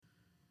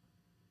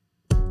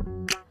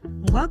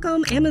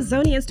Welcome,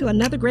 Amazonians, to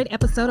another great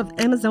episode of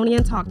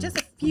Amazonian Talk. Just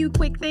a few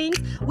quick things.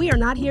 We are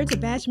not here to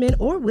bash men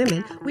or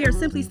women. We are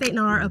simply stating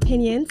our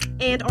opinions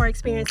and our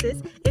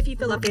experiences. If you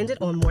feel offended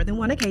on more than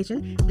one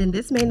occasion, then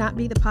this may not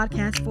be the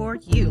podcast for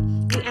you.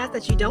 We ask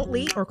that you don't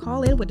leave or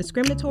call in with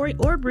discriminatory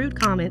or rude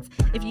comments.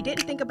 If you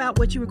didn't think about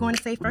what you were going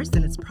to say first,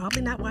 then it's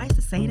probably not wise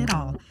to say it at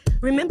all.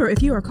 Remember,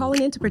 if you are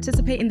calling in to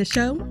participate in the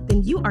show,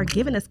 then you are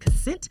giving us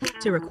consent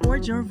to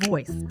record your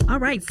voice. All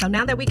right, so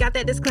now that we got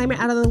that disclaimer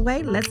out of the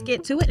way, let's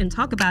get to it and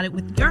talk about it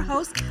with your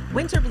hosts,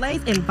 Winter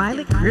Blaze and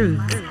Violet Cruz.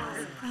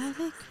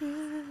 Violet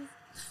Cruz.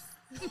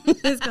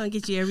 It's going to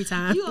get you every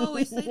time. You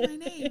always say my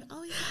name.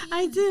 Oh, yeah.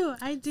 I do,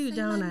 Say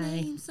don't my I?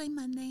 Name, say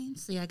my name.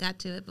 See, I got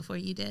to it before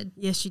you did.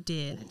 Yes, you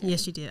did.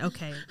 Yes, you did.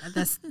 Okay,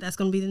 that's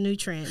going to be the new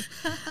trend.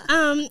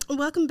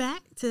 Welcome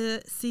back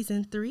to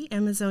Season 3,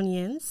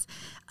 Amazonians.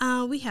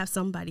 We have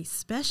somebody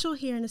special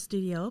here in the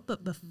studio,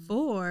 but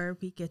before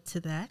we get to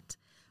that,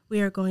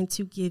 we are going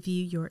to give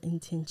you your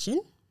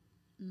intention.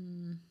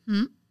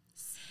 Mm-hmm.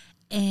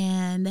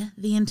 And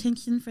the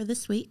intention for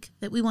this week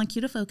that we want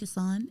you to focus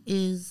on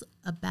is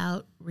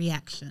about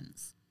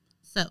reactions.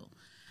 So,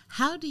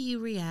 how do you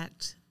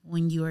react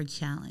when you are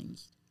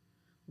challenged?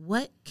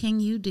 What can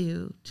you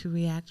do to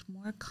react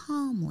more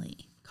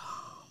calmly?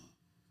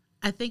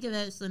 I think of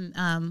it as in,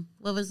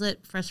 what was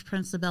it, Fresh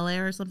Prince of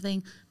Bel-Air or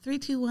something? 3,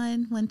 2,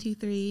 1, 1, 2,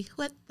 3.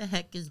 What the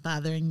heck is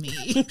bothering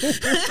me?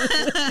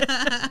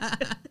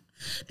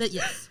 But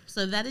yes,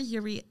 so that is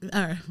your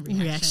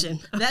reaction.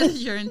 That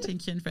is your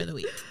intention for the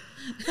week.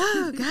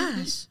 Oh,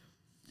 gosh.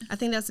 I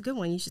think that's a good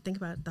one. You should think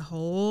about it the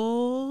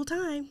whole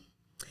time.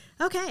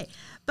 Okay,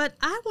 but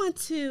I want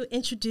to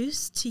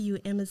introduce to you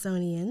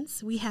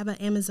Amazonians. We have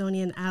an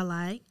Amazonian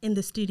ally in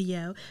the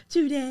studio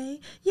today.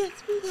 Yes,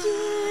 we do.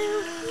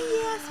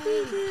 Yes,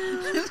 we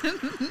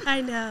do.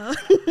 I know.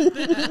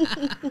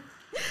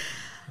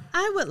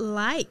 I would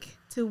like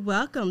to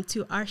welcome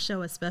to our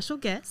show a special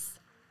guest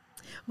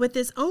with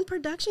his own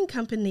production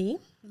company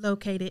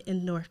located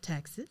in North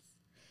Texas.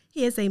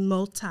 He is a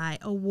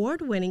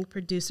multi-award-winning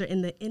producer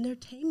in the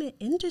entertainment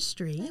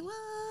industry. Say what?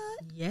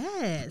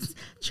 Yes,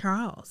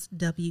 Charles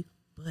W.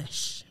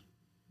 Bush.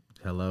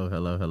 Hello.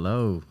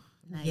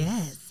 Nice.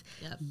 Yes,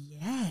 Yep.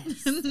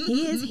 yes.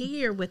 He is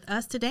here with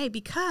us today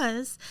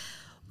because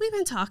we've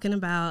been talking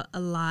about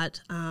a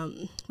lot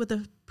with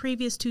the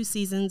previous 2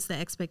 seasons, the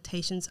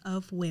expectations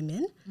of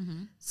women.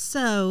 Mm-hmm.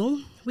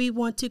 So we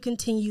want to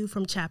continue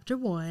from chapter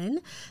 1,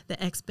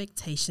 the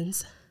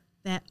expectations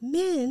that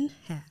men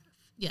have.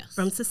 Yes.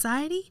 From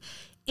society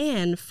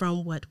and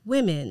from what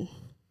women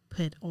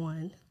put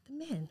on the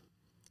men.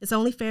 It's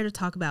only fair to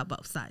talk about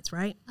both sides,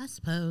 right? I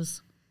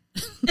suppose.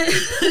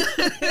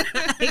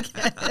 I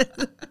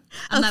guess.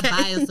 I'm not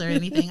biased or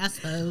anything, I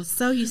suppose.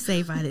 So you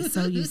say, Violet,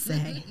 so you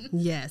say.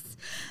 Yes.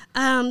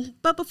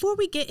 But before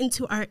we get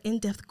into our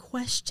in-depth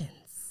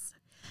questions,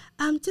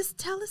 just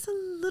tell us a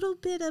little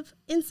bit of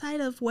insight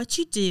of what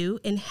you do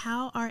and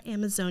how our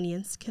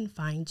Amazonians can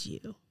find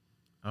you.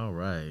 All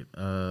right.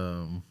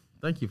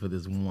 Thank you for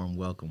this warm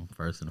welcome,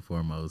 first and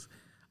foremost.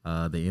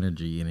 The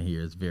energy in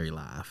here is very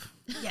live.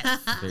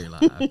 Yes. Very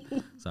live.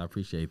 So I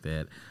appreciate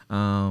that.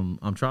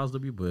 I'm Charles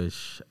W.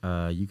 Bush.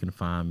 You can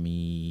find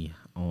me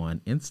on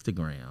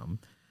Instagram.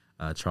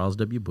 Charles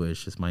W.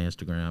 Bush is my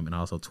Instagram, and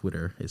also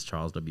Twitter is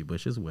Charles W.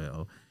 Bush as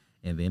well.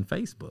 And then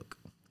Facebook.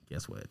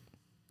 Guess what?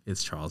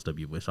 It's Charles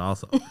W. Bush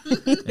also.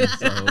 And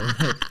so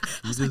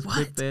you just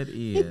put that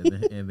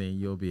in, and then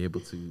you'll be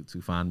able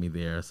to find me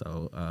there.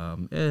 So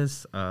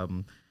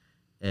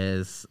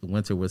as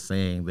Winter was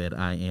saying, that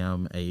I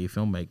am a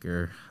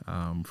filmmaker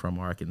from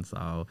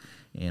Arkansas,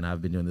 and I've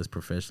been doing this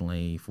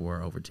professionally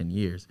for over 10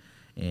 years,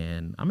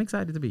 and I'm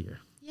excited to be here.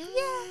 Yay!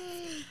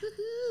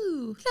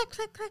 Woohoo! Clap,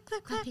 clap, clap,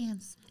 clap, clap.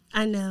 Hands.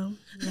 I know.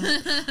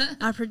 Yeah.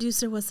 Our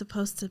producer was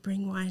supposed to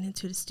bring wine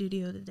into the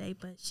studio today,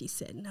 but she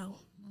said no.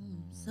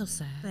 So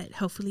sad. But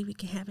hopefully we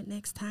can have it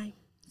next time.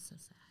 So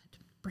sad.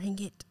 Bring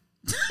it.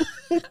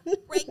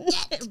 Bring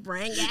it.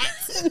 Bring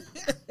it.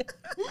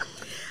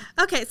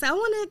 Okay, so I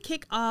want to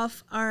kick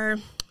off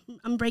I'm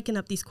breaking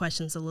up these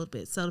questions a little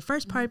bit. So the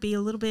first part be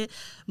a little bit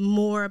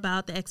more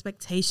about the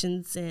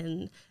expectations,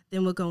 and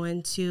then we'll go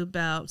into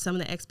about some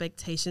of the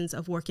expectations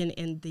of working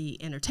in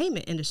the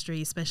entertainment industry,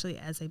 especially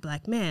as a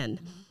Black man.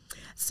 Mm-hmm.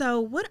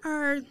 So what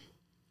are,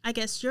 I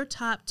guess, your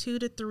top 2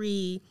 to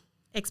 3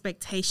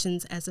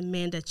 expectations as a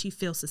man that you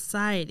feel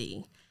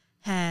society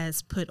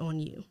has put on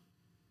you?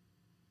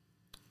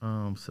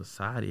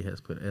 Society has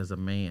put as a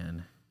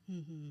man.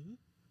 Mm-hmm.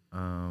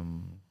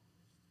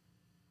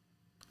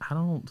 I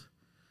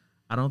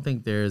don't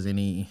think there's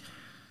any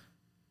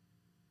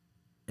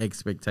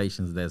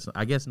expectations that's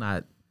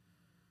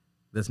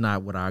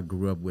not what I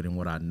grew up with and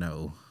what I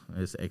know.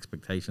 It's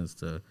expectations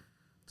to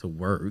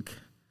work,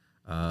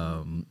 but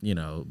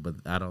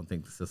I don't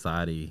think the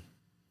society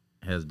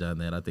has done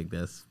that. I think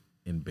that's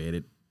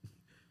embedded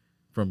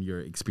from your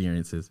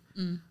experiences.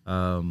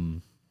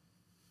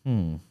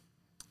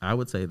 I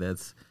would say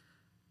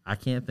I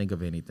can't think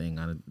of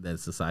anything that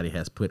society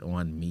has put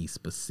on me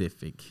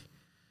specific,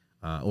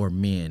 or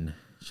men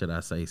should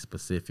I say,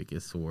 specific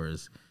as far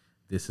as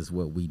this is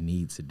what we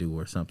need to do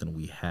or something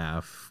we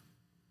have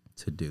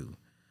to do.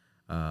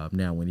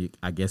 Now,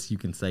 I guess you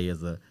can say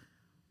as a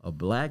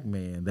black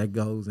man that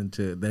goes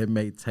into, that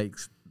may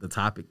takes the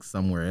topic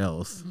somewhere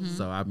else.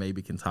 So I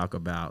maybe can talk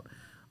about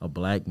a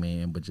black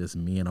man, but just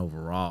men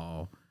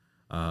overall.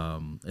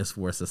 As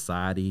for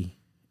society,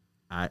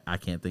 I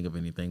can't think of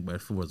anything,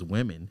 but for as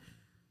women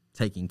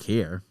taking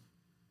care,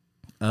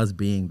 us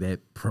being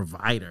that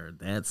provider,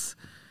 that's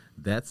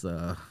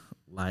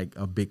like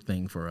a big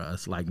thing for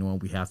us, like knowing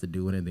we have to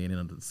do it. And then in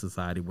a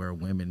society where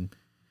women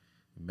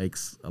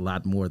makes a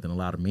lot more than a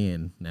lot of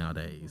men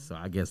nowadays. So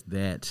I guess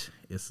that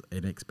is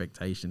an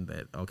expectation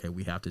that, okay,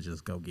 we have to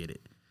just go get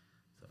it.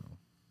 So.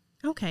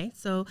 Okay.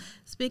 So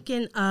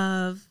speaking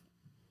of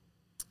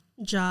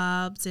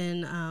jobs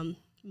and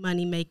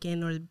money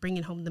making or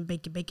bringing home the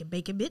bacon bits.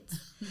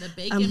 The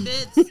bacon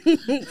bits.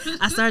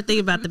 I started thinking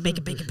about the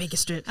bacon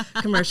strip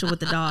commercial with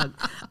the dog.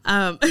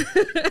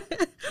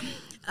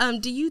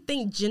 Do you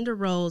think gender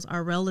roles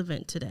are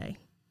relevant today?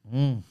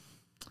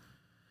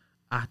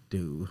 I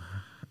do.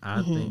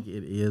 I think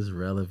it is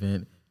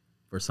relevant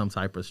for some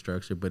type of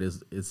structure, but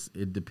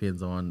it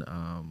depends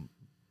on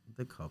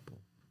the couple.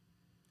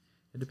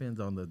 It depends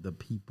on the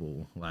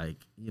people. Like,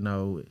 you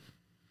know, it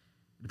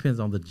depends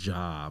on the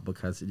job,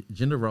 because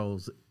gender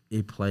roles,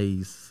 it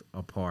plays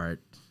a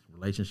part.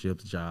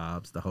 Relationships,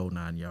 jobs, the whole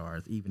 9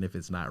 yards. Even if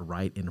it's not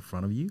right in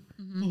front of you,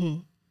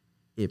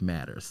 it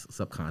matters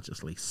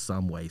subconsciously,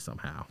 some way,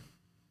 somehow.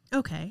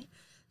 Okay,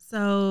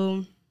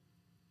 so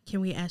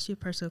can we ask you a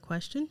personal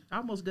question?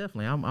 Almost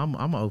definitely. I'm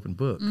an open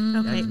book.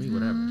 Okay. Ask me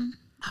whatever.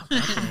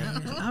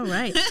 All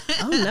right.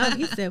 Oh no,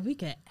 he said we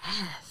could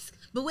ask.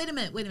 But wait a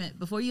minute.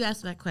 Before you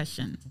ask that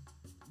question,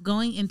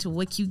 going into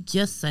what you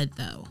just said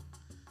though,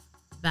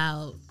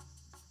 about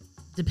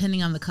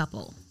depending on the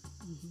couple.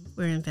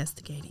 We're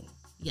investigating.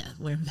 Yeah,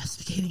 we're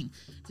investigating.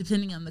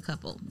 Depending on the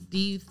couple, do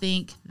you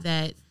think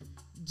that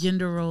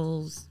gender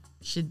roles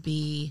should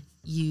be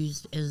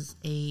used as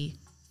a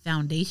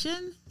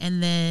foundation,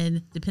 and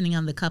then depending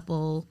on the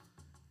couple,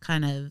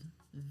 kind of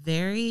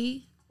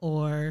vary?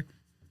 Or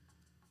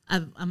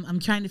I'm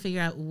trying to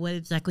figure out what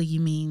exactly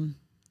you mean.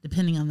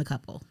 Depending on the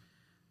couple,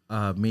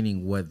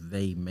 meaning what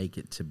they make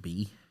it to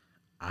be.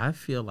 I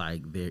feel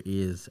like there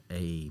is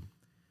a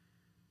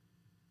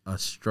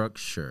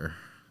structure,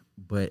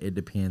 but it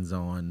depends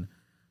on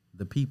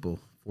the people.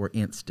 For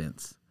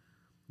instance,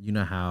 you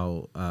know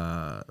how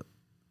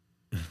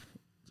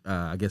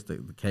I guess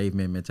the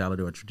caveman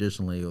mentality, or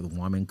traditionally, or the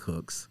woman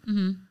cooks,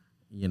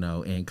 you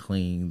know, and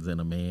cleans,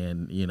 and a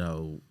man, you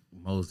know,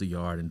 mows the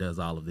yard and does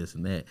all of this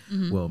and that.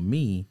 Well,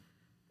 me,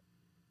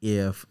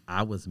 if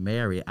I was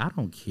married, I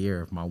don't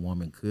care if my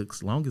woman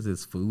cooks, long as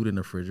it's food in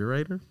the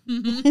refrigerator.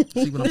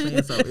 See what I'm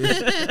saying? So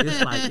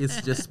it's like,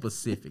 it's just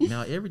specific.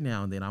 Now, every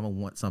now and then I'm gonna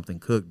want something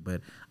cooked,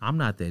 but I'm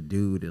not that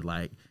dude that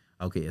like,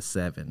 okay, it's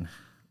 7.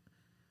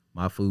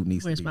 My food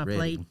needs Where's to be my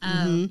ready.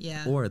 plate?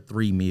 Yeah. Or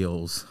 3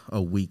 meals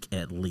a week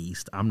at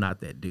least. I'm not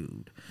that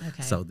dude.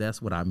 Okay. So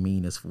that's what I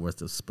mean as far as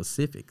the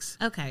specifics,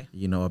 Okay.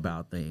 you know,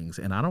 about things.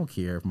 And I don't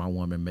care if my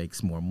woman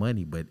makes more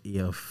money, but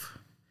if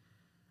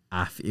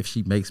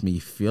she makes me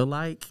feel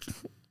like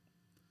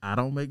I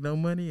don't make no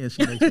money, and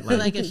she makes it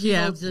Like if she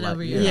holds it like,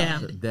 over your Yeah.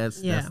 head.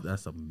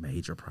 that's a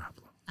major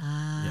problem.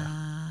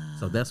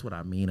 So that's what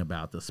I mean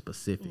about the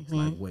specifics,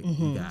 like what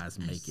you guys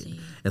make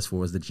it as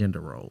far as the gender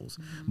roles.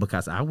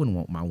 Because I wouldn't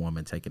want my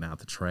woman taking out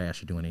the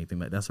trash or doing anything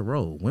like that's a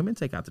role. Women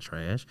take out the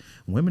trash.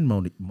 Women mow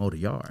the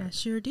yard, I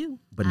sure do.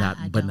 but not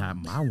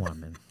my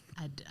woman.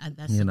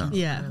 That's You know. against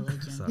Yeah. my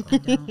religion. So. I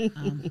don't.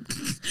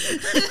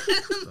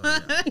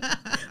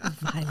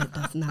 Violet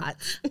does not.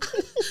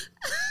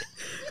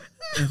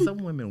 And some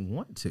women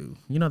want to,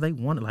 you know, they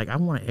want to, like, I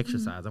want to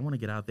exercise. I want to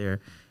get out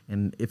there.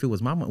 And if it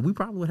was my mom, we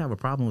probably would have a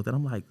problem with it.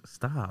 I'm like,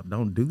 stop,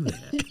 don't do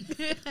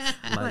that.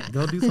 Like,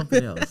 go do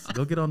something else.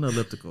 Go get on the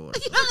elliptical or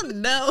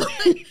something. No.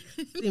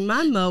 See,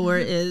 my mower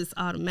is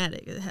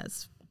automatic. It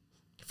has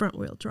front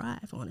wheel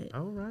drive on it.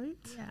 All right.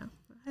 Yeah.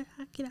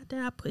 I get out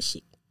there, I push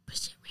it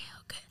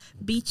real good.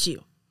 Beat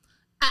you.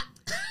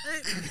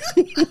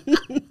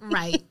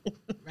 Right.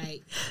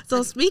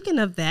 So speaking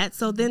of that,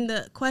 so then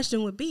the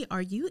question would be,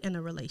 are you in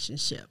a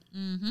relationship?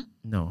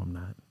 No, I'm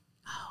not.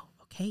 Oh,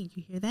 okay.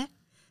 You hear that?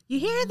 You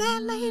hear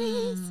that,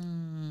 ladies?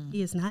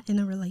 He is not in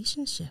a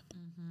relationship.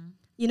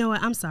 You know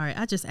what? I'm sorry.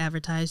 I just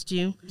advertised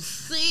you.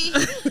 See,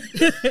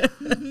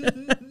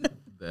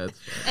 That's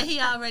and he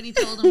already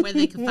told them where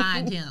they could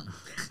find him.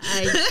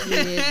 I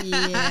did,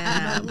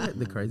 yeah. You know what?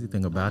 The crazy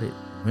thing about it,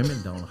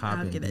 women don't hop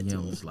I'll in give it to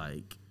DMs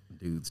like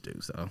dudes do,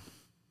 so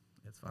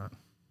it's fine.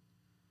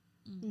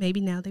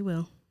 Maybe now they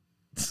will.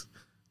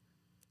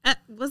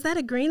 Was that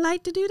a green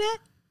light to do that?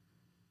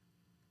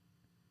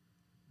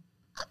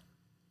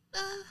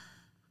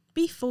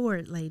 Be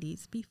forward,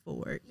 ladies. Be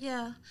forward.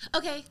 Yeah.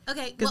 Okay.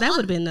 Because that would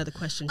have been another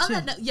question, too.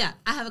 Yeah,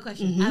 I have a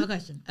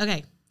question.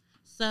 Okay.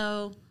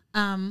 So,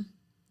 and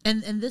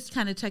this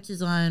kind of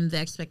touches on the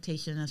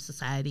expectation of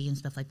society and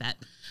stuff like that.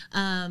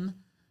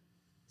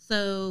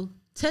 So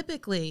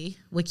typically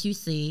what you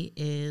see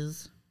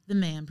is the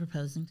man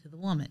proposing to the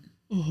woman.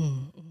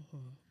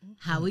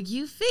 How would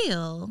you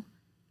feel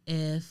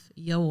if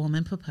your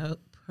woman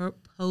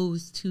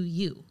proposed to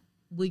you?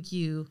 Would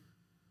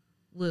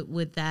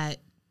that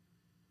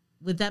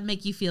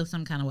make you feel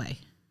some kind of way?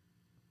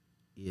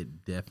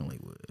 It definitely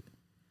would.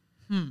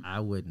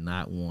 I would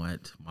not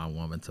want my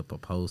woman to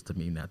propose to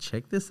me. Now,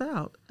 check this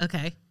out.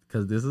 Okay.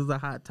 Because this is a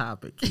hot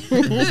topic. You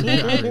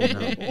already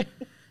know.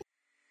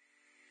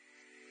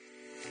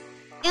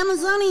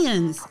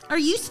 Amazonians, are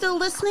you still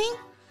listening?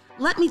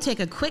 Let me take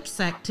a quick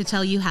sec to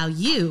tell you how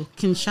you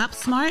can shop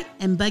smart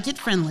and budget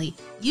friendly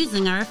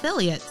using our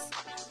affiliates.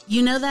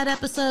 You know that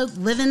episode,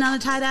 Living on a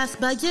Tight Ass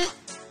Budget?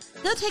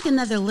 Go take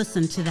another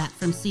listen to that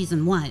from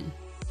season 1.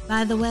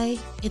 By the way,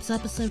 it's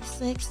episode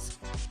 6.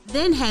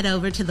 Then head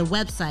over to the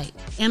website,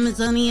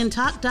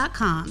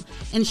 AmazonianTalk.com,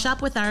 and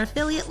shop with our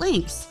affiliate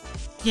links.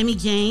 Jimmy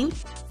Jane,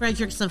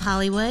 Fredericks of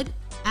Hollywood,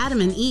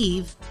 Adam and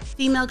Eve,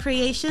 Female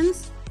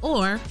Creations,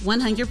 or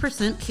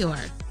 100% Pure.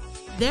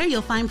 There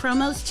you'll find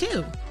promos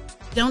too.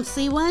 Don't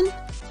see one?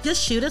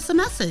 Just shoot us a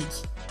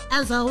message.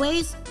 As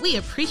always, we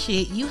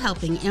appreciate you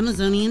helping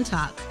Amazonian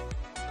Talk.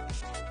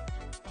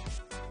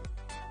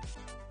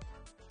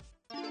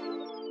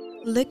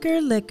 Liquor,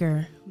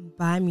 liquor,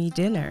 buy me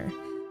dinner.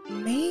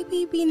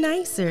 Maybe be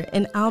nicer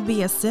and I'll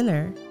be a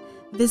sinner.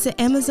 Visit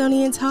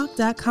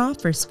AmazonianTalk.com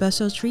for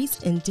special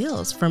treats and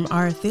deals from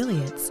our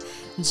affiliates,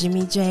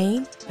 Jimmy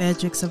Jane,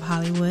 Fredericks of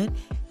Hollywood,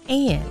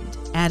 and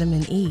Adam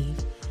and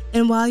Eve.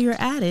 And while you're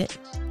at it,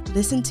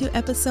 listen to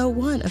episode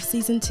 1 of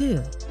season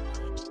 2.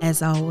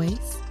 As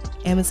always,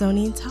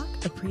 Amazonian Talk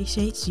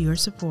appreciates your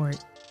support.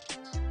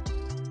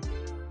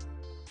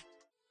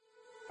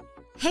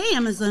 Hey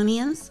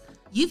Amazonians,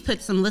 you've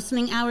put some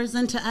listening hours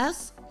into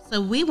us, so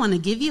we want to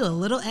give you a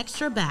little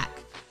extra back.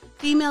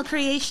 Female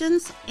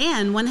Creations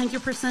and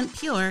 100%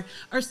 Pure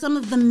are some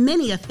of the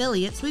many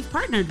affiliates we've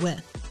partnered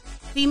with.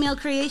 Female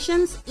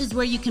Creations is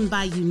where you can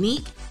buy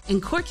unique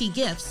and quirky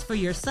gifts for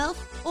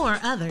yourself or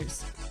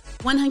others.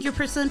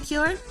 100%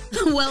 Pure?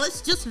 Well,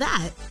 it's just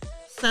that.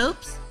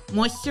 Soaps,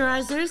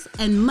 moisturizers,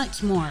 and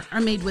much more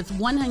are made with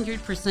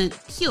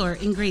 100% pure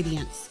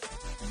ingredients.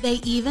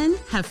 They even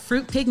have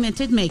fruit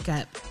pigmented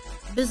makeup.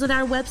 Visit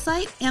our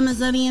website,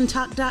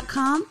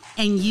 AmazonianTalk.com,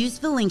 and use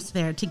the links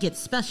there to get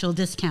special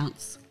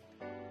discounts.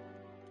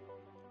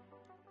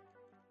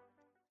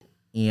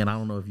 And I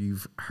don't know if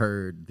you've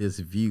heard this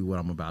view, what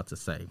I'm about to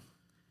say.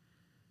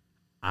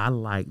 I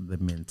like the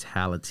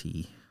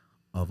mentality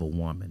of a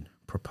woman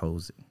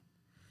proposing,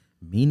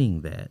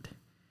 meaning that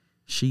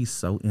she's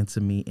so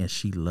into me and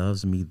she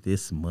loves me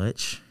this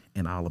much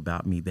and all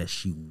about me that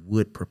she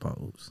would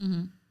propose.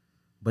 Mm-hmm.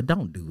 But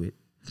don't do it.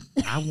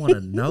 I want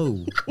to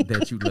know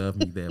that you love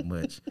me that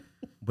much.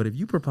 But if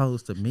you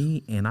propose to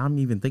me and I'm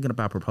even thinking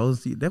about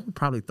proposing to you, that would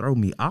probably throw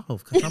me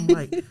off because I'm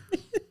like,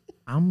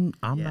 I'm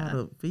not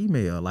a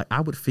female. Like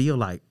I would feel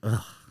like,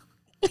 ugh.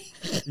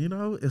 You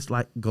know, it's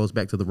like goes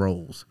back to the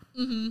roles.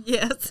 Mm-hmm.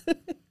 Yes.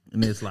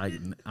 And it's like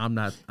I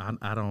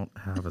don't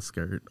have a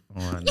skirt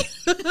on.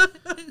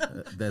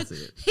 That's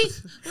it.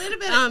 Wait a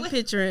minute. I'm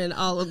picturing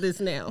all of this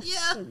now.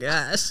 Yeah. Oh,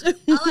 gosh.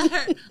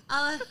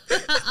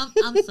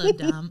 I'm so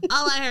dumb.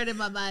 All I heard in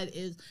my mind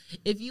is,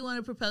 if you want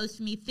to propose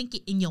to me, think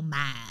it in your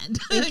mind.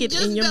 Think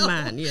it in your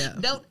mind, yeah.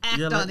 Don't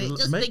act on it.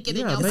 Just think it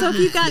in your mind. So if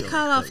you got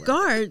caught off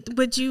guard,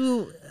 would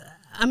you,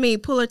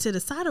 pull her to the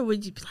side, or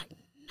would you be like,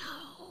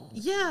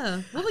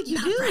 yeah. What would you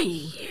not do? Right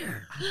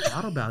here. I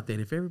thought about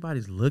that. If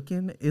everybody's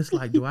looking, it's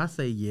like, do I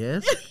say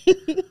yes?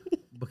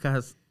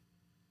 Because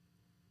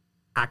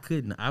I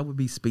couldn't. I would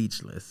be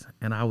speechless.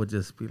 And I would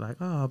just be like,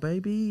 oh,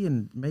 baby,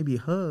 and maybe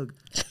hug.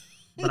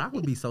 But I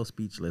would be so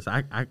speechless.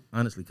 I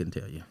honestly couldn't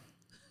tell you.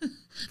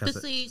 But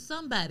see,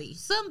 somebody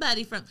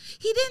from,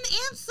 he didn't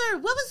answer.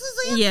 What was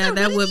his answer? Yeah,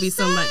 that would be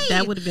somebody.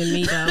 That would have been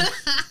me, though.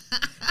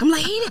 I'm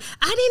like,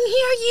 I didn't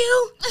hear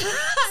you.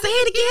 Say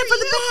it again for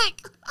the back.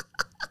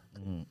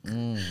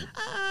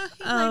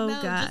 Oh,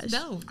 like,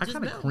 no, gosh. I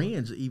kind of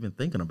cringe even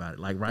thinking about it.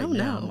 Like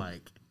now, I'm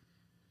like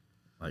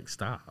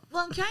stop.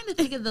 Well, I'm trying to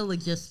think of the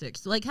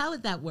logistics. Like, how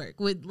would that work?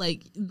 Would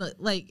like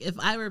if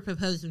I were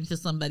proposing to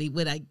somebody,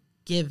 would I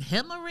give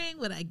him a ring?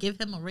 Would I give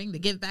him a ring to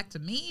give back to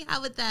me?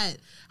 How would that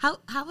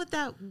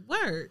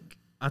work?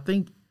 I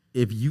think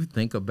if you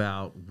think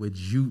about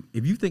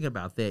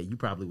that, you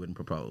probably wouldn't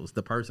propose.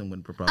 The person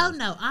wouldn't propose. Oh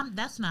no,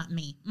 that's not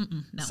me.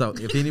 No. So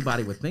if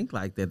anybody would think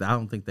like that, I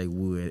don't think they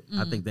would.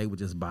 I think they would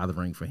just buy the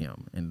ring for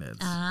him, and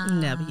that's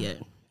never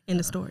yet in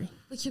the story.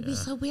 Which would be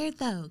so weird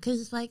though,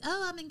 because it's like,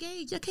 oh, I'm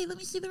engaged. Okay, let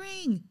me see the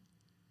ring.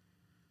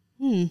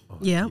 Oh,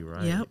 Yep. you're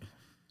right.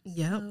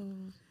 Yep.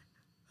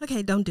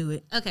 Okay, don't do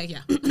it. Okay,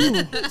 yeah.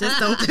 Just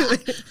don't do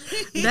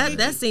it.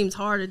 That seems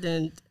harder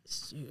than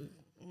shoot.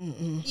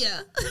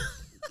 Yeah.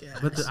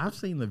 But I've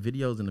seen the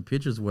videos and the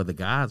pictures where the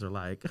guys are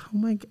like, oh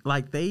my God,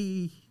 like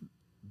the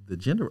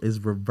gender is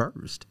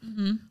reversed.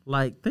 Mm-hmm.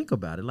 Like, think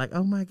about it. Like,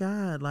 oh my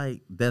God,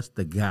 like that's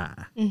the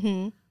guy.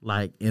 Mm-hmm.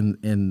 Like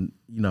in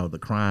the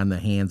crying, the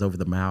hands over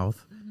the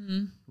mouth.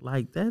 Mm-hmm.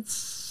 Like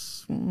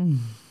that's,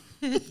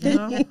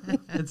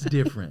 it's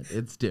different.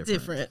 It's different.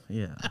 Different.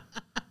 Yeah.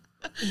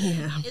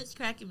 Yeah. It's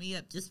cracking me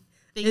up just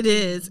It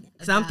is.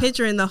 Because I'm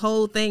picturing the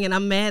whole thing, and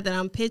I'm mad that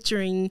I'm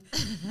picturing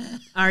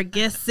our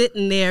guest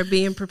sitting there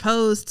being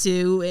proposed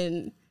to,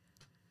 and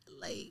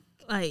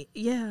like,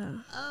 yeah.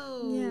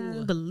 Oh.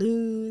 Yeah.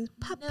 Balloons.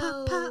 Pop,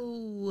 pop, pop.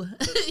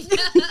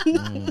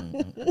 No.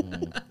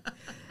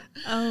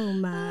 Oh,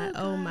 my.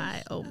 Oh, Oh, my.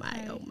 gosh. Oh, my.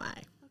 Okay. Oh, my.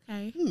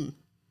 Okay.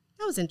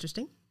 That was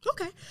interesting.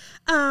 Okay.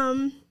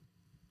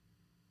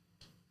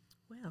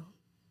 Well,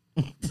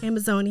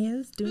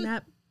 Amazonians do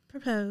not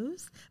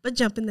propose, but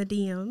jump in the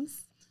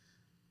DMs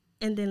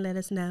and then let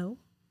us know.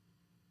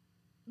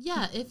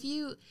 Yeah, if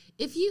you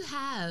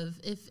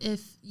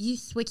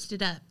switched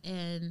it up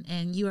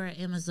and you are an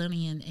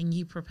Amazonian and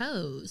you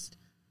proposed,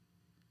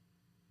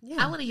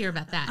 Yeah. I want to hear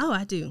about that. Oh,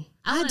 I do.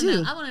 I want to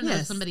know. I want to know if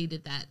Yes. somebody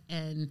did that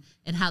and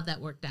how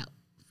that worked out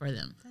for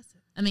them. That's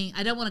it. I mean,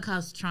 I don't want to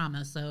cause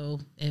trauma, so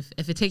if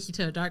it takes you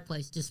to a dark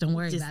place, just don't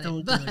worry Just about don't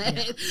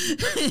it. do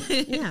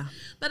But Yeah.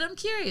 but I'm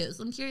curious.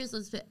 I'm curious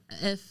as to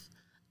if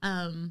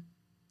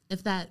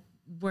that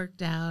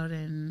worked out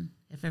and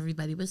if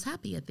everybody was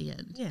happy at the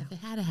end. Yeah. If it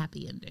had a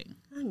happy ending.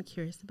 I'm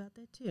curious about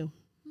that too.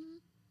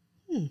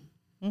 Mm.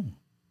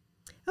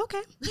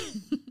 Okay.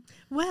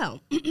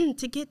 Well,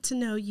 to get to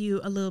know you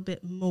a little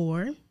bit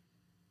more,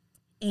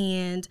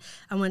 and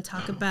I want to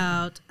talk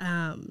about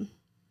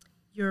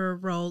your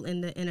role in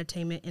the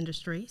entertainment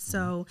industry.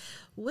 So,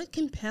 what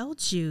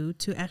compelled you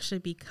to actually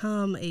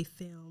become a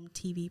film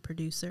TV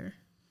producer?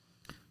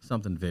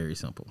 Something very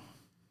simple.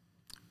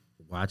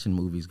 Watching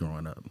movies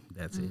growing up.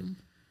 That's it.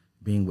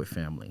 Being with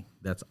family.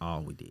 That's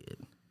all we did.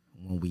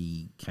 When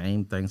we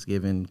came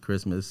Thanksgiving,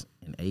 Christmas,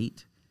 and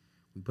ate,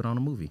 we put on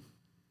a movie.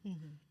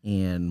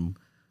 And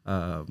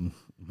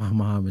my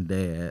mom and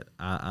dad,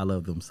 I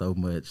love them so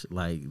much.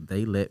 Like,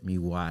 they let me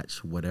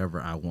watch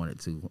whatever I wanted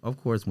to. Of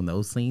course, when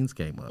those scenes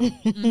came up,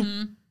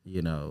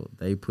 you know,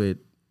 they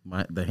put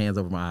the hands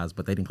over my eyes,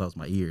 but they didn't close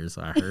my ears,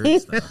 so I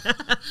heard stuff.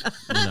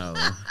 You know,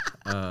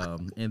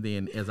 and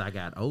then as I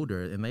got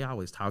older, and they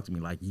always talk to me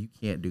like, "You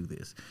can't do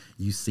this.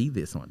 You see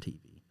this on TV,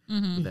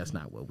 but that's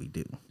not what we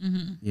do."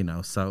 You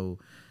know, so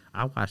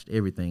I watched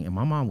everything, and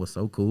my mom was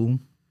so cool.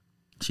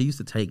 She used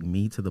to take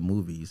me to the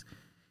movies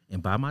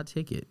and buy my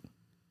ticket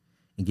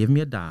and give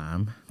me a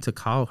dime to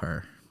call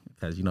her.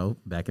 Because, you know,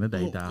 back in the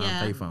day, dime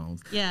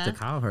payphones. Yeah. To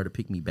call her to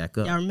pick me back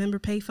up. Y'all remember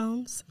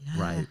payphones?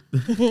 Right.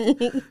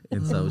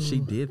 And so she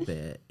did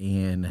that.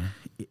 And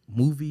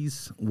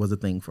movies was a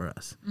thing for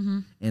us.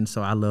 And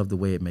so I love the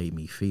way it made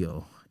me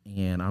feel.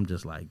 And I'm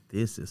just like,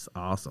 this is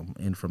awesome.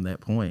 And from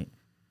that point,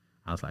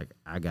 I was like,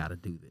 I got to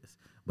do this.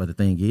 But the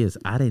thing is,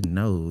 I didn't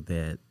know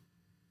that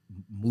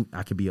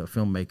I could be a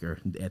filmmaker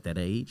at that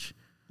age.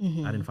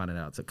 I didn't find it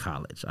out to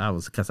college.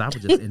 Because I was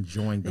just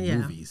enjoying the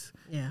movies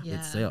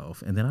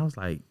itself. And then I was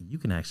like, you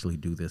can actually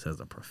do this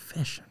as a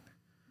profession.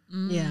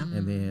 Yeah.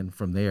 And then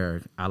from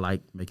there, I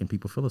like making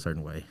people feel a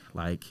certain way.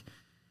 Like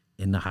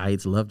In the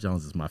Heights, Love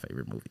Jones is my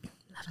favorite movie.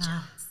 Love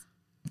Jones.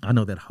 I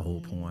know that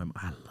whole poem.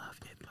 I love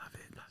it.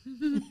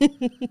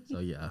 So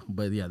yeah,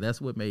 but yeah,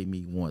 that's what made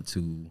me want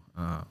to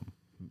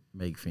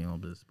make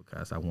films, is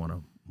because I want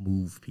to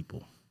move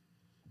people.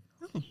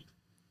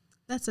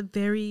 That's a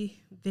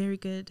very, very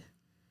good,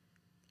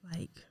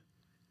 like,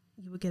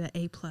 you would get an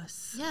A+.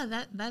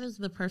 Yeah, that is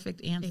the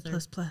perfect answer. A++.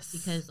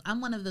 Because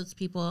I'm one of those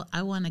people,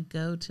 I want to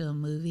go to a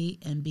movie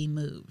and be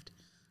moved.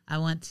 I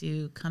want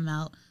to come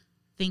out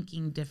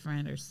thinking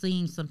different or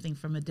seeing something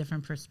from a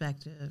different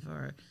perspective,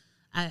 or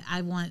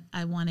I want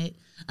it,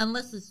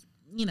 unless it's,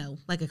 you know,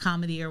 like a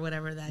comedy or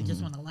whatever, that I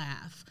just want to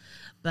laugh.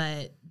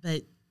 But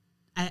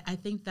I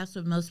think that's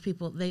what most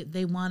people,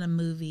 they want a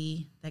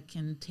movie that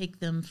can take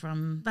them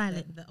from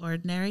the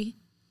ordinary.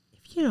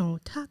 If you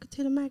don't talk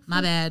to the microphone.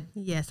 My bad.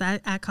 Yes,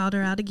 I called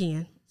her out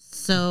again.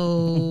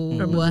 So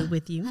For moving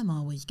with you. I'm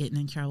always getting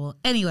in trouble.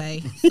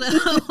 Anyway,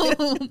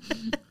 so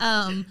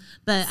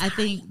but I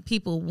think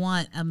people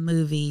want a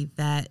movie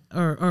that,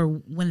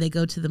 or when they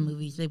go to the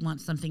movies, they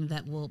want something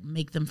that will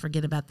make them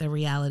forget about their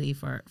reality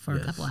for a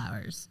couple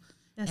hours.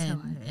 That's how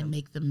I am. And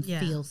make them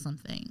feel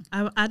something.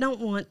 I don't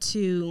want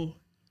to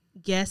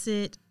guess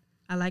it.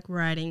 I like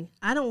writing.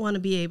 I don't want to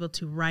be able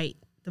to write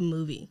the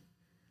movie.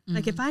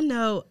 Like, if I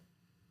know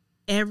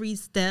every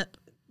step,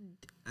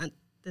 I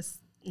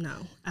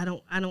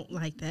don't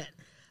like that.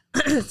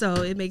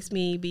 So it makes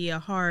me be a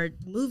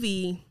hard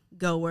movie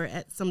goer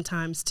at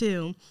sometimes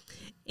too.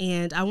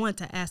 And I want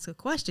to ask a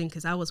question,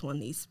 because I was one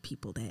of these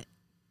people that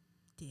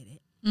did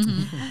it.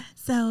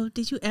 So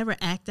did you ever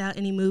act out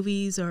any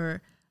movies,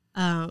 or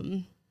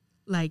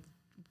like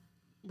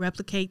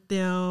replicate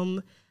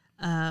them,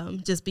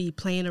 just be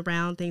playing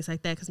around, things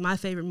like that? Because my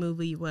favorite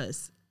movie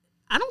was,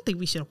 I don't think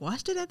we should have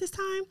watched it at this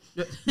time,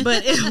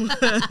 but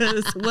it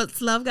was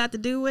What's Love Got to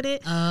Do with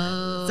It.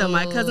 Oh. So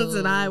my cousins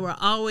and I were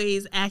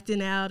always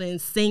acting out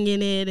and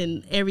singing it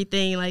and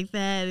everything like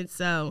that. And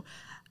so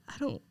I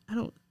don't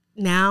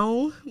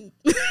now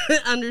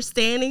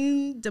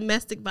understanding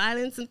domestic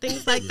violence and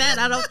things like that,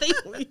 I don't think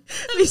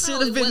we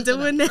should have been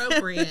doing that.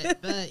 Appropriate,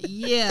 but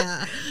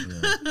yeah.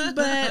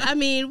 But I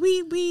mean,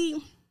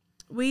 we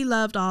we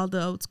loved all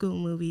the old school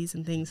movies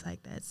and things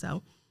like that.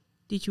 So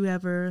did you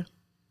ever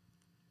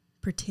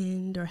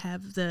pretend or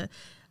have the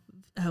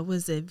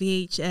was it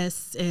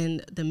VHS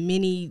and the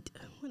mini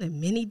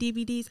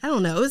DVDs? I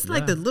don't know. It was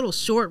like the little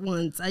short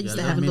ones. I used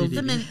to have a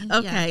little.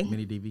 Okay.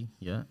 Mini DV.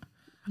 Yeah.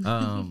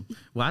 Well,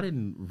 I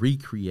didn't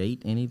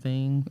recreate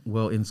anything.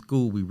 Well, in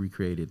school we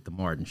recreated the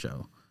Martin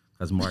Show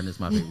because Martin is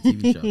my favorite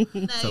TV show.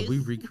 Nice. So we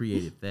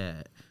recreated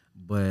that.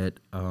 But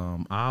I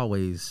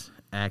always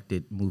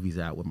acted movies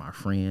out with my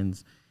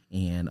friends.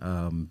 And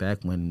back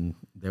when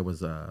there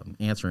was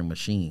answering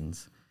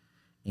machines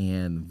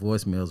and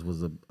voicemails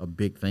was a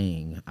big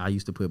thing, I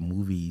used to put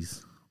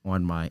movies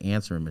on my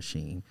answering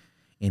machine.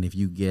 And if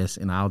you guess,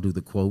 and I'll do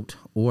the quote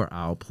or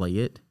I'll play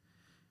it.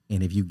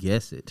 And if you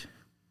guess it,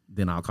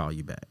 then I'll call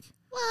you back.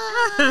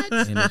 What?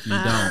 And if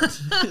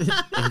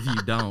you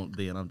don't,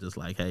 then I'm just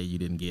like, hey, you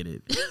didn't get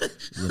it,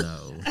 you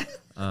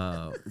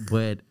know.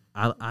 But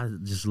I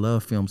just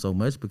love film so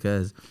much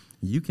because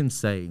you can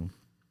say,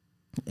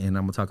 and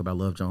I'm gonna talk about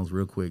Love Jones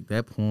real quick.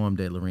 That poem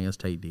that Lorenz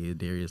Tate did,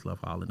 Darius Love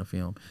Hall in the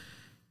film,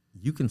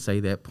 you can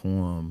say that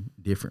poem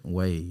different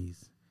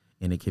ways,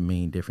 and it can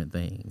mean different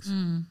things.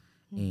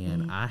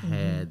 And I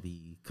had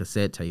the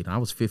cassette tape. I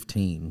was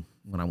 15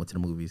 when I went to the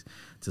movies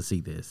to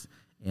see this.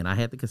 And I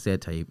had the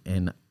cassette tape,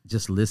 and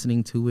just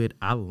listening to it,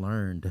 I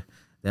learned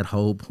that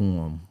whole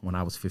poem when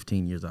I was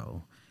 15 years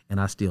old.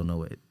 And I still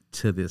know it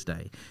to this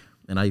day.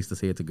 And I used to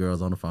say it to girls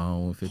on the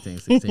phone, 15,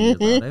 16 years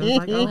old. They was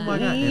like, oh, my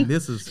God. And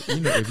this is, you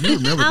know, if you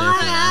remember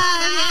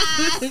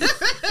that poem.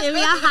 Give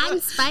me a hot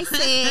and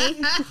spicy.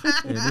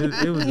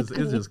 And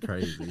it's just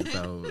crazy.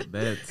 So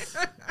that's,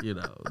 you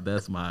know,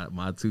 that's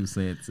my 2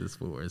 cents as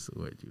far as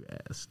what you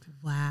asked.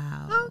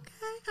 Wow.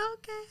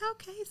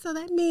 Okay. So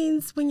that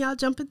means when y'all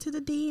jump into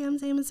the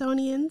DMs,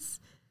 Amazonians,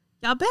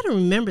 y'all better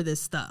remember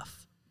this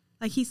stuff.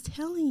 Like he's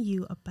telling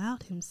you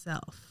about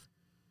himself.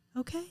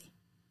 Okay?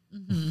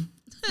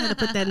 Gotta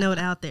put that note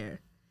out there.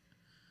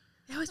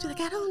 They always be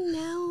like, I don't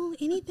know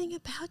anything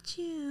about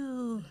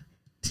you.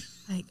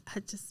 Like, I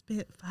just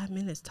spent 5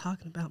 minutes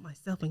talking about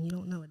myself and you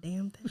don't know a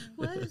damn thing.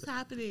 What is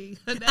happening?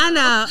 I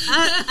know.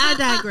 I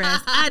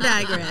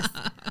digress.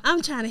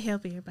 I'm trying to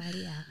help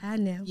everybody out. I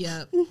know.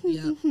 Yep.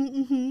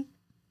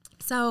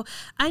 So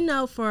I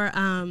know for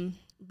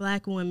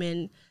Black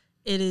women,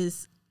 it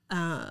is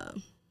a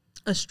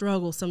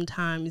struggle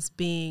sometimes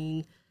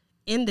being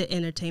in the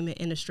entertainment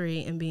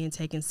industry and being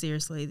taken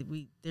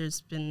seriously.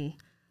 There's been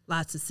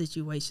lots of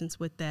situations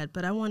with that.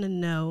 But I want to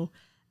know,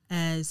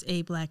 as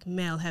a Black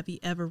male, have you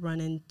ever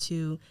run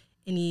into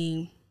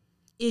any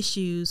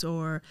issues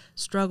or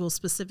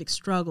specific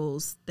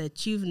struggles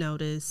that you've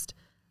noticed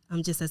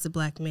just as a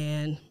Black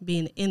man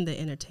being in the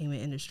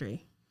entertainment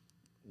industry?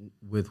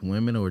 With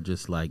women or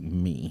just like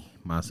me,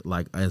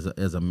 like as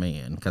a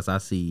man, because I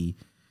see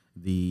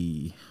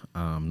the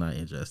not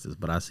injustice,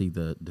 but I see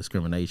the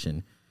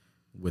discrimination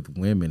with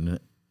women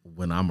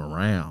when I'm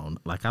around.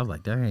 Like I was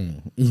like,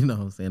 dang, you know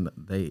what I'm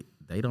saying?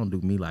 They don't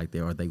do me like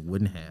that, or they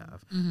wouldn't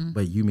have.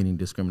 But you meaning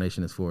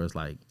discrimination as far as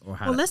like, or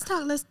how? Well,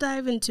 let's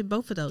dive into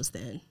both of those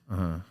then,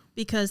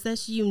 because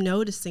that's you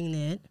noticing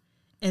it,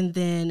 and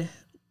then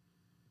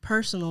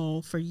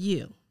personal for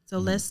you. So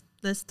let's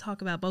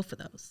talk about both of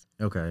those.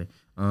 Okay.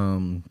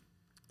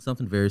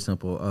 Something very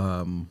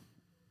simple.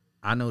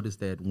 I noticed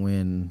that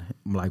when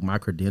like my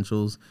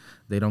credentials,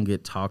 they don't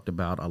get talked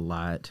about a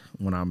lot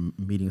when I'm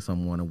meeting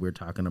someone and we're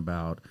talking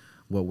about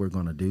what we're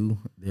going to do.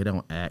 They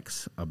don't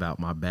ask about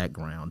my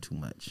background too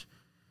much.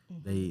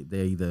 They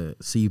either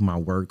see my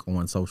work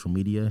on social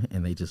media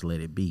and they just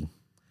let it be.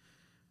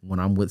 When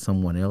I'm with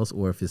someone else,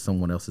 or if it's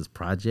someone else's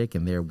project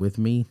and they're with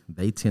me,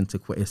 they tend to,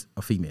 it's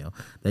a female,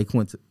 they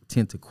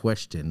tend to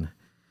question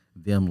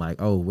them like,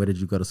 oh, where did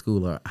you go to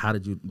school? Or how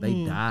did you,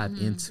 they dive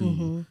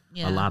into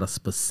a lot of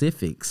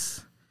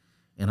specifics.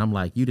 And I'm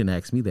like, you didn't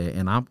ask me that.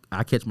 And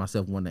I catch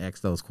myself wanting to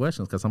ask those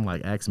questions because I'm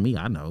like, ask me,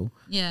 I know.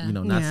 Yeah. You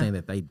know, not saying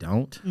that they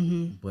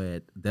don't,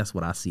 but that's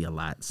what I see a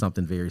lot.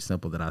 Something very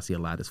simple that I see a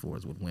lot as far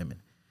as with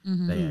women.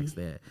 They ask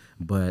that.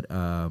 But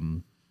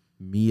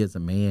me as a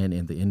man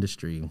in the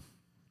industry,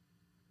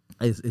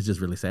 it's just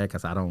really sad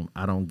because I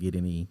don't get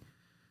any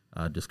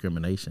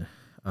discrimination.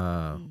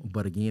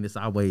 But again, it's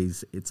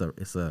always it's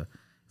a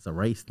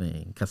race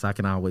thing because I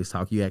can always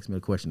talk. You asked me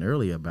a question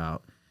earlier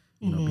about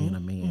being a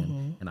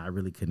man, and I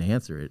really couldn't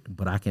answer it.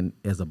 But I can,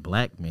 as a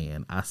Black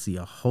man, I see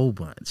a whole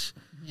bunch.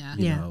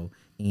 You know,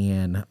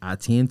 and I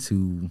tend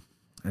to,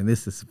 and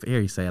this is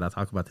very sad. I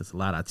talk about this a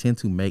lot. I tend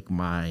to make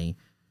my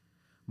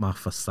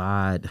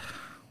facade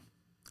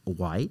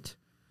white,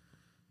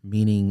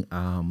 meaning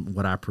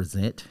what I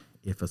present.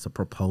 If it's a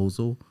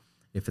proposal,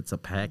 if it's a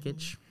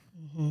package.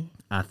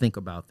 I think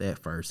about that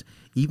first.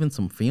 Even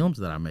some films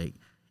that I make,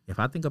 if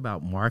I think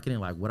about marketing,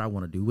 like what I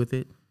want to do with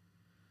it,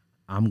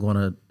 I'm going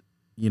to,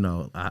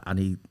 I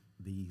need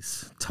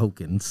these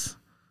tokens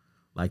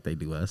like they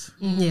do us.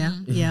 Yeah.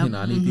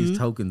 I need these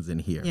tokens in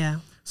here. Yeah.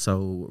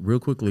 So real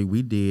quickly,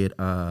 we did,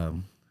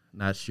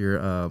 not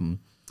sure,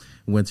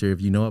 Winter,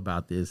 if you know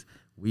about this,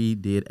 we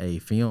did a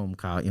film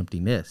called Empty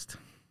Nest.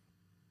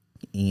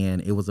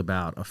 and it was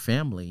about a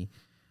family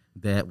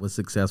that was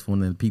successful,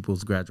 and then people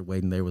was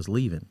graduating, they was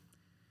leaving.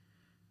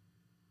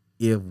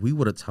 If we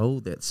would have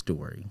told that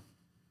story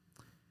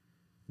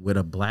with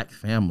a black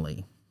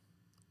family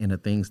and the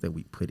things that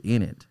we put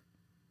in it,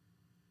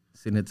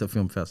 sending it to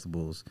film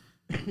festivals,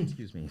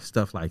 excuse me,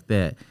 stuff like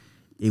that,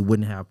 it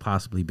wouldn't have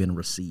possibly been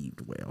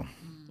received well.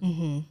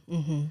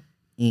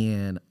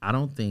 And I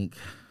don't think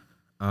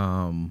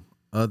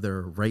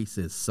other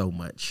races so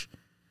much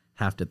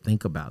have to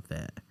think about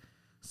that.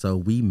 So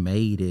we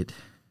made it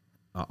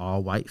an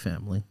all-white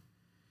family,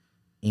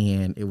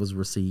 and it was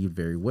received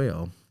very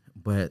well.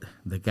 But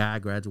the guy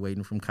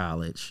graduating from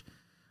college,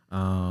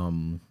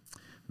 the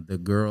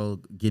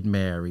girl getting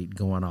married,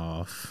 going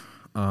off,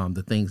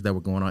 the things that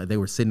were going on, they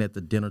were sitting at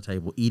the dinner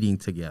table eating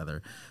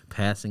together,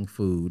 passing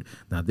food.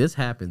 Now, this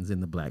happens in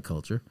the black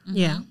culture.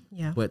 Yeah.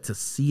 But to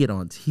see it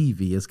on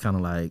TV is kind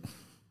of like,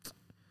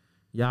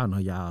 y'all know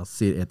y'all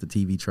sit at the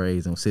TV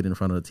trays and sit in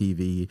front of the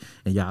TV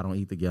and y'all don't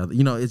eat together.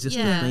 You know, it's just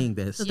the thing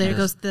that's... So there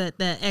goes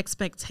the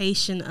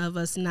expectation of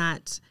us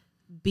not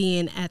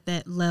being at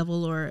that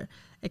level or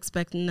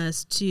expecting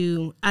us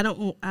to, I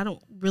don't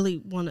really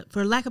want to,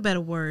 for lack of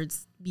better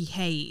words,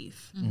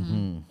 behave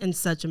in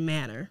such a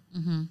manner.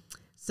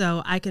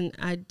 So I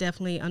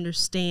definitely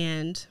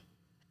understand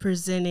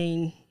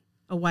presenting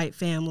a white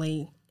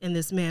family in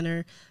this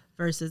manner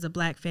versus a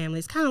black family.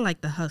 It's kind of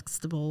like the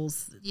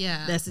Huxtables.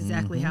 Yeah. That's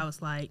exactly how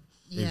it's like.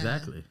 Yeah.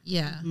 Exactly.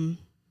 Yeah.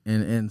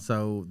 And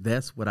so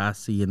that's what I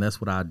see, and that's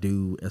what I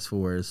do as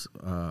far as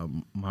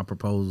my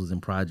proposals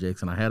and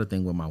projects. And I had a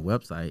thing with my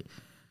website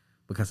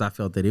because I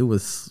felt that it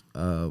was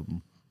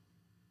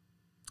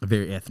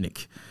very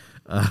ethnic,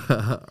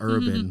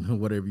 urban,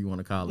 whatever you want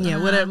to call it.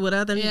 Yeah, what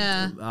other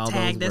All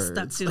tag those that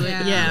words. stuck to it.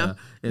 Yeah. Yeah.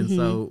 And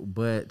so,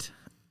 but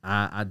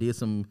I did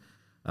some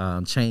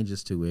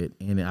changes to it,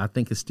 and I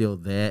think it's still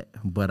that.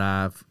 But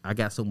I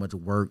got so much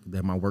work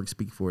that my work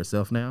speaks for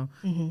itself now,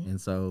 and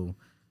so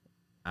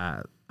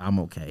I'm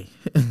okay,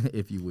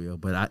 if you will.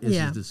 But it's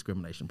just the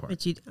discrimination part.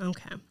 But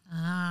okay.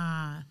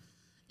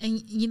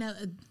 And you know,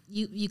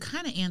 you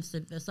kind of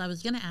answered this. I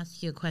was going to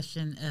ask you a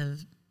question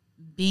of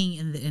being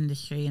in the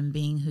industry and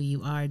being who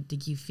you are.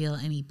 Did you feel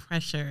any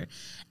pressure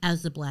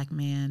as a black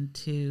man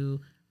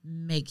to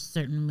make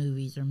certain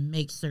movies or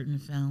make certain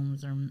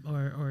films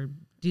or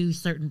do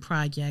certain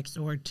projects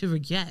or to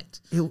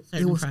reject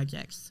certain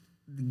projects?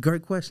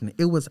 Great question.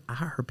 It was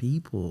our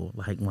people.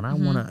 Like when I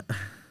want to,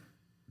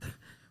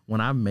 when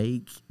I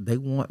make, they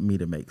want me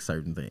to make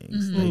certain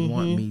things. They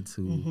want me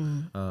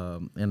to,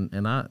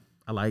 and I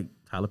like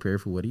Tyler Perry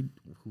for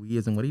who he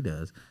is and what he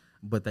does,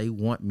 but they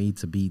want me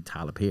to be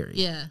Tyler Perry.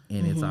 Yeah.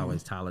 And it's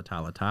always Tyler.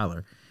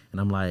 And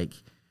I'm like,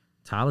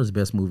 Tyler's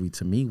best movie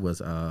to me was,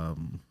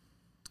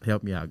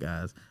 help me out,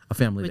 guys, A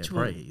Family That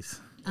Prays.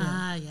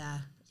 Yeah.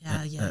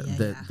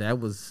 That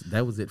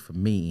was it for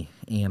me.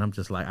 And I'm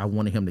just like, I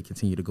wanted him to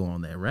continue to go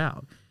on that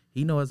route.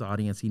 He know his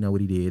audience. He know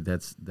what he did.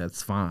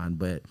 That's fine.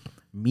 But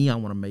me, I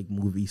want to make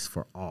movies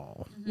for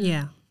all.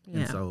 Yeah.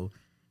 And so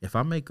if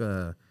I make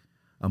a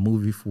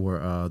movie for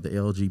the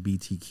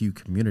LGBTQ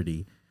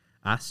community,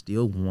 I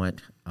still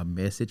want a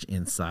message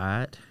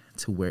inside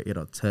to where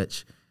it'll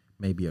touch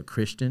maybe a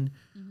Christian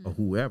or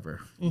whoever.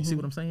 You see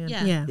what I'm saying?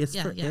 Yeah. It's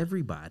for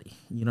everybody.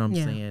 You know what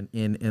I'm saying?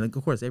 And of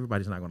course,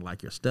 everybody's not going to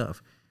like your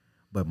stuff,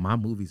 but my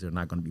movies are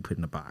not going to be put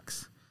in a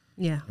box.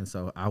 Yeah. And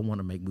so I want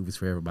to make movies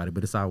for everybody,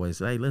 but it's always,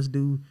 hey, let's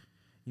do,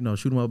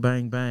 Shoot 'em up,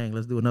 bang, bang.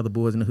 Let's do another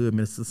Boys in the Hood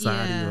Minister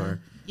Society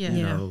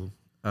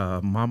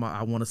or, Mama,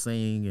 I Want to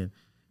Sing. And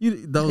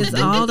those It's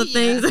all the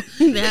things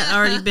that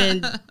already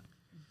been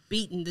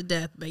beaten to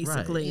death,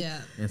 basically. Right.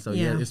 Yeah. And so,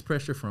 it's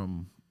pressure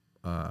from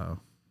my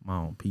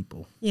own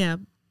people. Yeah,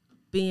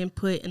 being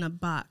put in a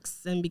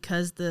box. And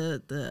because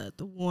the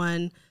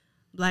one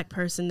black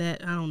person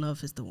that, I don't know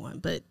if it's the one,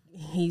 but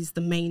he's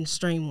the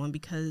mainstream one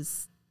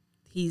because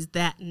he's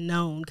that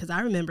known. Because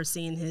I remember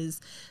seeing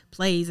his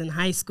plays in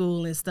high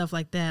school and stuff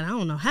like that. I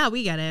don't know how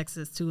we got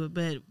access to it,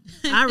 but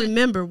I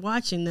remember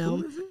watching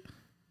them. Who is it?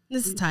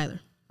 This is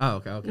Tyler.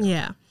 Oh, okay.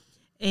 Yeah.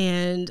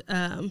 And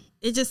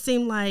it just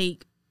seemed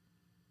like,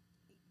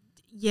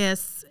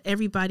 yes,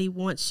 everybody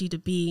wants you to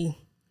be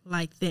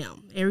like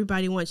them.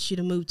 Everybody wants you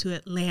to move to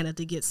Atlanta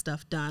to get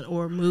stuff done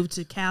or move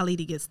to Cali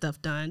to get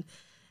stuff done.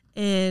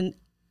 And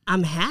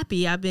I'm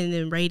happy. I've been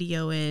in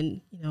radio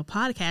and,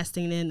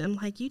 podcasting, and I'm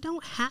like, you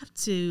don't have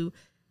to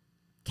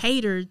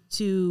cater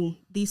to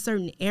these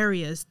certain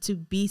areas to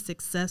be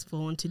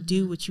successful and to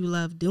do what you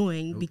love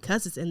doing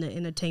because it's in the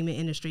entertainment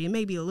industry. It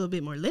may be a little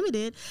bit more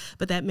limited,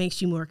 but that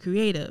makes you more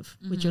creative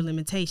with your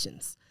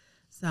limitations.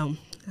 So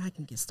I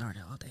can get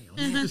started all day on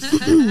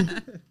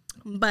that.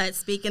 But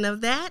speaking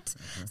of that,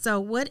 so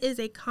what is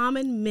a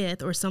common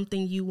myth or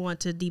something you want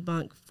to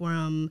debunk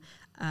from,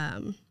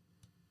 I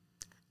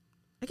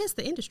guess,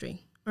 the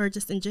industry or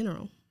just in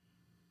general?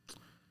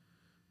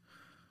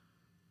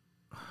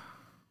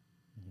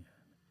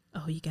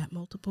 Oh, you got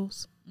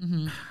multiples?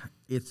 Mm-hmm.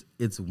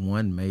 It's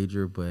one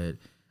major, but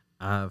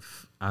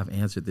I've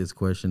answered this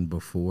question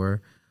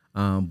before,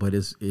 but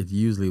it's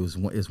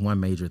one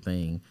major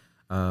thing.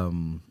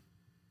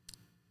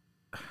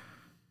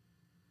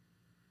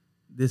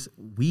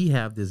 we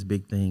have this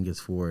big thing as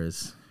far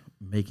as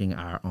making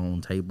our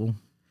own table,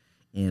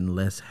 and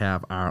let's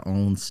have our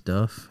own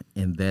stuff,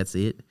 and that's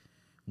it.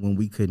 When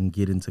we couldn't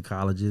get into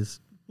colleges,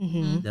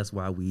 that's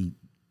why we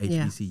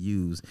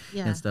HBCUs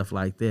and stuff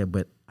like that.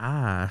 But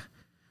I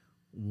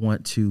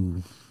want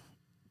to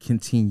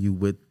continue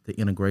with the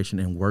integration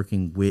and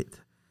working with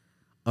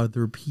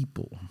other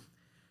people.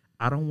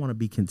 I don't want to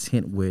be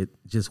content with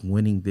just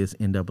winning this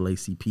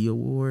NAACP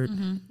award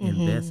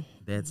and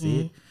that's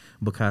it.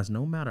 Because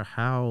no matter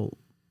how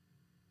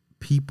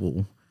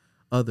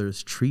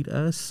others treat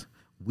us,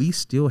 we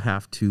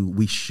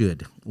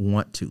should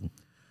want to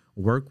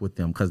work with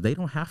them, because they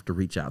don't have to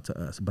reach out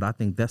to us. But I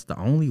think that's the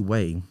only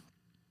way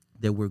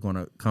that we're going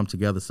to come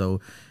together. So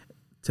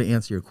to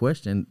answer your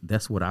question,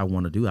 that's what I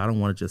want to do. I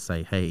don't want to just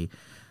say, hey,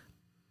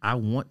 I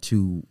want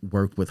to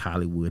work with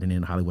Hollywood and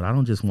in Hollywood. I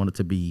don't just want it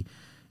to be,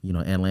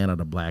 Atlanta,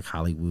 the Black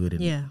Hollywood.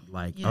 And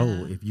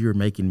oh, if you're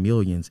making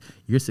millions,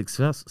 you're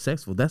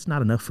successful. That's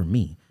not enough for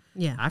me.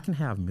 Yeah. I can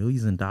have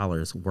millions of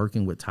dollars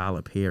working with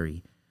Tyler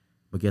Perry,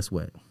 but guess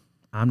what?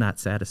 I'm not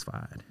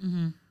satisfied.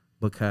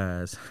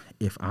 Because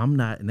if I'm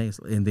not,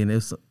 and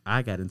then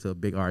I got into a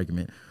big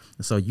argument.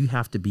 So you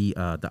have to be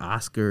the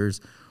Oscars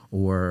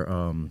or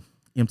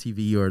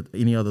MTV or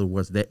any other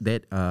awards that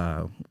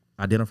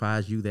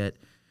identifies you, that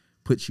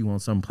puts you on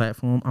some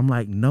platform. I'm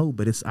like, no,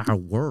 but it's our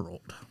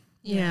world.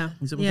 Yeah.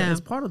 It's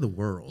part of the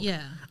world.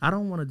 Yeah. I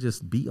don't want to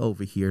just be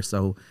over here.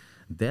 So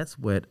that's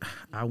what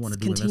I want to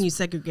do. Continue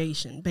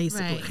segregation,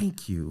 basically. Right.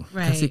 Thank you.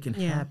 Because it can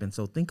Yeah. happen.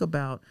 So think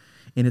about,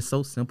 and it's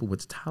so simple,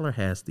 which Tyler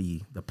has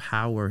the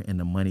power and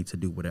the money to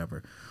do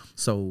whatever.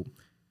 So,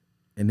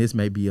 and this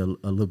may be a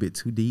little bit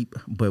too deep,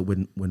 but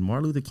when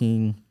Martin Luther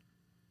King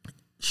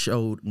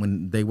showed,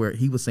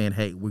 he was saying,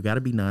 hey, we got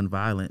to be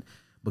nonviolent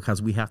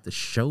because we have to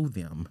show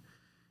them,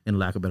 in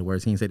lack of better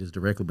words, he didn't say this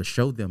directly, but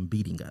show them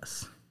beating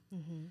us.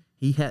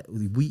 You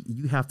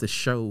have to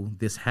show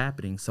this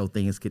happening so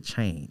things could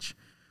change.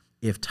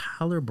 If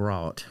Tyler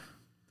brought,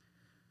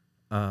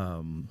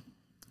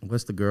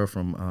 what's the girl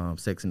from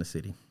Sex and the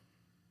City?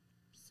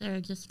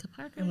 Sarah Jessica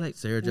Parker.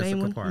 Sarah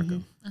Jessica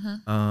Parker.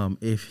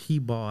 If he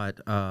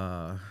bought,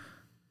 brain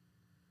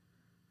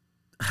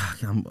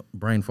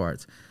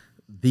farts.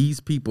 These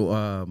people,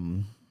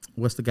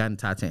 what's the guy in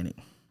Titanic?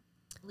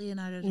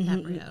 Leonardo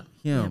DiCaprio.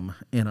 Him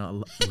and a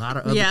lot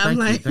of other.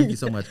 Thank you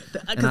so much.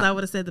 Because I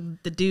would have said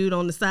the dude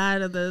on the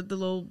side of the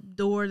little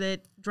door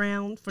that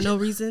drowned for no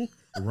reason.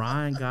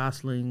 Ryan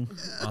Gosling,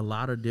 a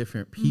lot of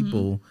different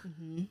people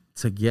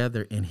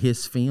together in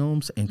his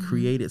films and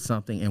created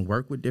something and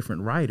worked with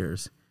different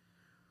writers,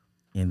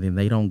 and then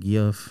they don't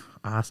give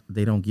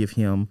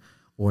him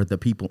or the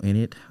people in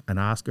it an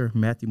Oscar.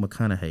 Matthew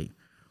McConaughey.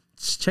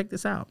 Check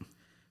this out.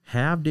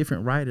 Have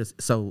different writers,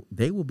 so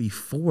they will be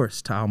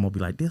forced to almost be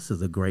like, this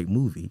is a great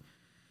movie.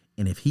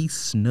 And if he's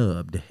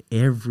snubbed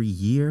every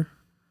year,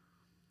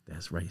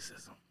 that's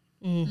racism.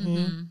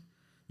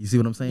 You see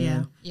what I'm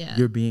saying? Yeah.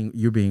 You're being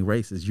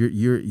racist.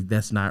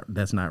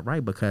 That's not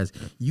right, because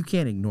you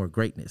can't ignore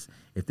greatness.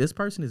 If this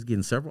person is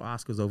getting several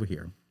Oscars over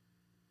here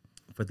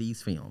for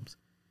these films,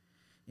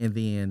 and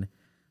then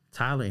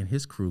Tyler and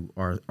his crew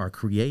are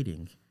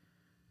creating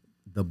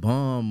the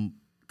bomb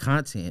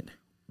content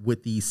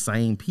with these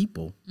same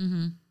people.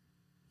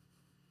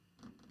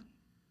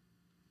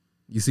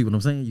 You see what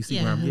I'm saying? You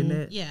see where I'm getting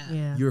at?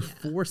 Yeah. You're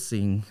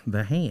forcing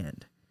the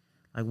hand.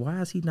 Like, why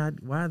are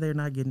they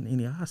not getting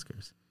any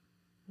Oscars?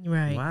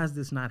 Right. Why is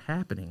this not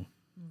happening?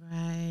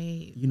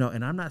 Right.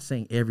 And I'm not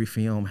saying every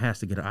film has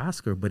to get an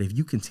Oscar, but if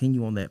you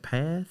continue on that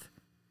path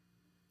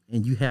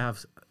and you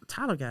have,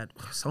 Tyler got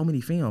so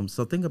many films.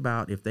 So think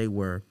about if they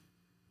were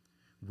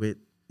with,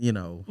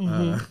 those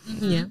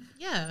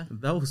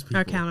people.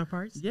 Our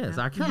counterparts. Yes,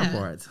 our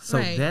counterparts.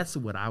 So that's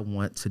what I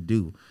want to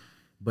do.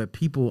 But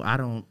people,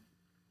 oh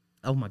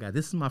my God,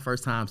 this is my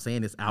first time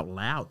saying this out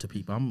loud to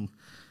people.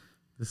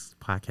 This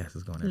podcast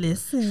is going to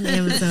listen,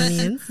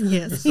 Amazonians.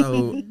 Yes.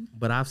 So,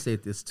 but I've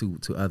said this to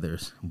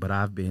others, but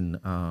I've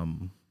been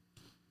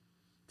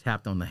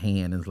tapped on the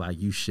hand and it's like,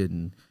 you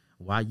shouldn't,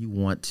 why you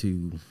want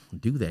to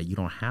do that? You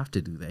don't have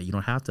to do that. You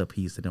don't have to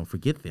appease to them,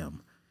 forget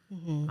them.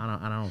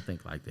 I don't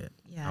think like that.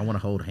 Yeah. I want to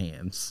hold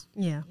hands.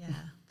 Yeah.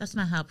 That's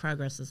not how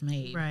progress is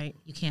made. Right.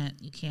 You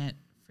can't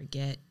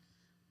forget,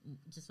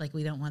 just like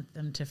we don't want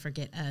them to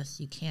forget us,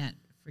 you can't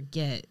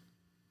forget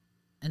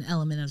an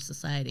element of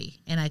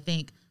society. And I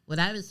think what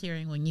I was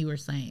hearing when you were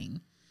saying,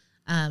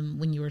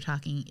 when you were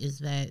talking, is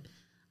that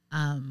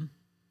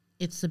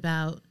it's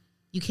about,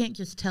 you can't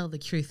just tell the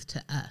truth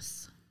to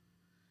us.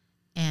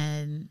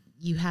 And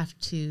you have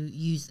to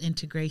use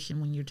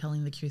integration when you're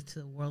telling the truth to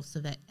the world so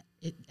that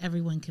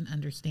everyone can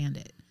understand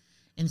it.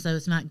 And so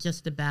it's not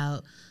just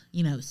about,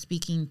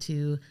 speaking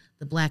to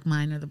the Black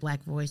mind or the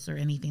Black voice or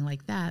anything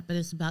like that, but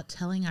it's about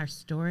telling our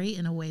story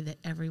in a way that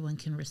everyone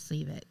can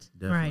receive it.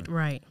 Definitely.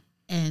 Right.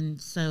 And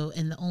so,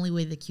 and the only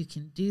way that you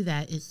can do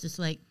that is just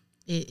like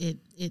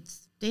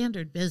it's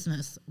standard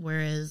business,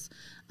 whereas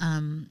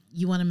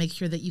you want to make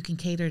sure that you can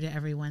cater to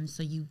everyone,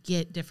 so you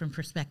get different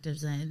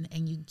perspectives in,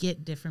 and you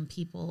get different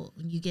people,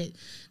 you get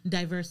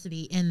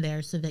diversity in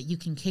there, so that you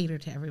can cater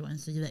to everyone,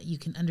 so that you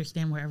can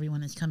understand where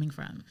everyone is coming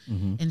from.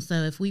 And so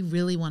if we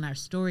really want our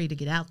story to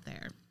get out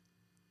there,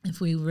 if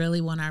we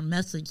really want our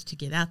message to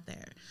get out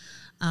there,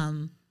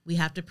 we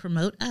have to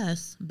promote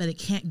us, but it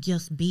can't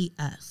just be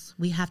us.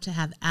 We have to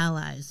have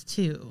allies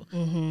too,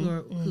 who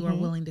are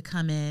willing to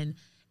come in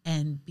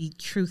and be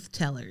truth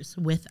tellers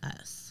with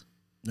us.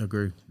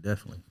 Agree,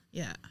 definitely.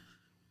 Yeah.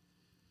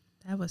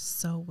 That was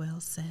so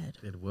well said.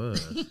 It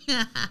was.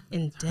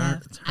 In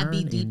depth. I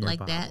be deep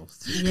like that.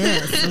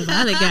 Yes,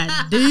 somebody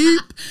got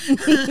deep.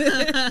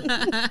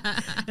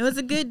 It was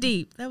a good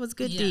deep. That was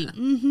good deep.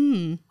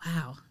 Mm-hmm.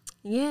 Wow.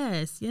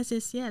 Yes. I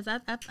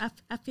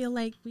feel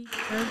like we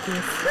heard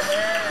this.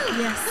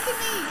 Yes.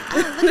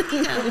 Look at me. Look at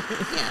me go.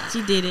 Yeah.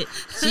 She did it.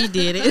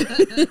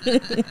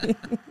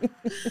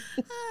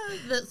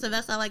 So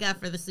that's all I got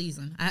for the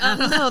season.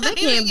 No, that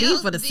can't be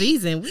for the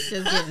season. We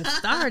just getting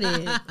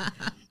started.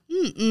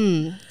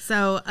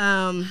 So,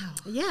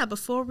 yeah,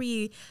 before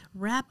we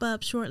wrap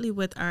up shortly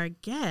with our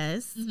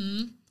guests,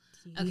 do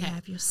you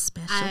have your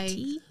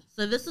specialty?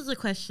 So this is a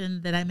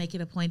question that I make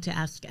it a point to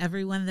ask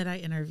everyone that I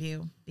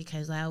interview,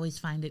 because I always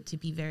find it to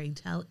be very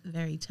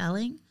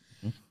telling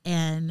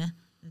and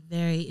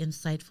very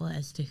insightful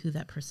as to who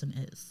that person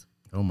is.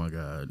 Oh, my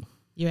God.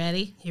 You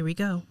ready? Here we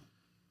go.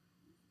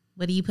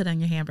 What do you put on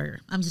your hamburger?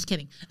 I'm just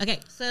kidding. Okay,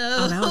 so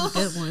that was a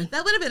good one.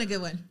 That would have been a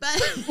good one. But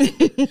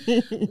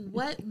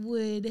what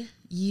would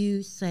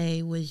you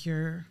say was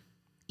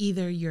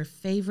either your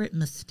favorite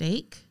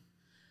mistake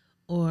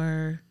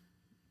or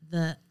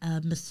the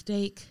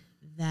mistake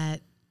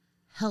that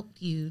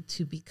helped you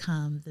to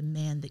become the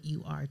man that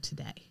you are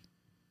today?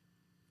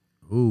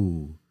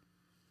 Ooh.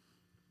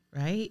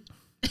 Right?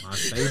 My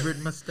favorite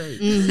mistake.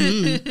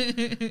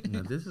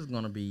 Now, this is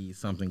going to be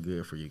something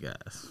good for you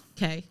guys.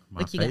 Okay.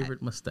 My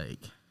favorite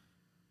mistake.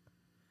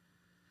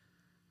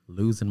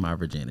 Losing my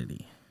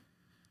virginity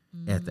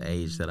at the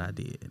age that I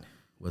did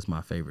was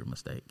my favorite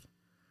mistake.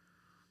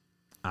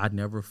 I'd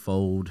never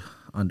fold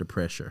under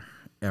pressure,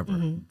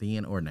 ever,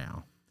 then or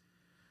now.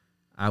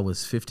 I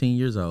was 15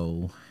 years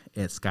old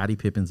at Scottie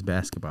Pippen's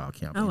basketball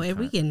camp. Oh, and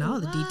we getting all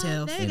the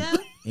details. There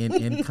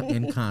you go.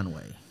 in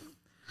Conway.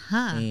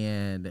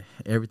 And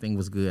everything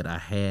was good. I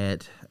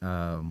had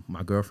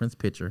my girlfriend's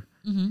picture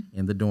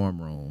in the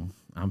dorm room.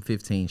 I'm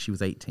 15. She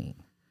was 18.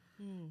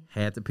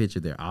 Had the picture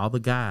there. All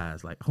the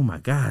guys like, oh, my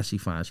God, she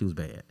fine. She was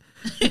bad.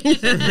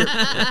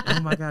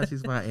 Oh, my God,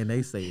 she's fine. And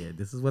they said,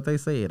 this is what they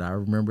said. I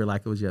remember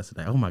like it was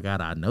yesterday. Oh, my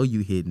God, I know you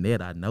hitting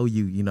that. I know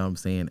you, you know what I'm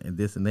saying, and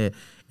this and that.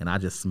 And I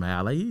just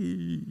smile like,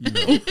 you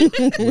know,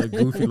 like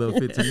goofy little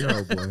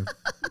 15-year-old boy.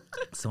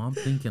 So I'm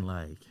thinking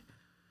like,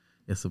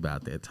 it's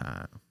about that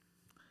time.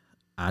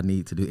 I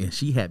need to do, and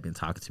she had been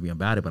talking to me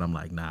about it, but I'm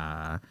like,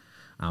 nah,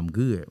 I'm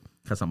good,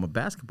 because I'm a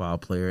basketball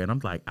player, and I'm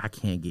like, I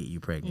can't get you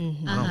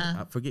pregnant.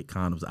 I forget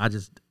condoms. I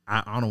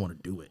don't want to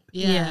do it.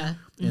 Yeah.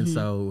 And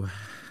so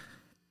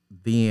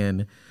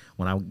then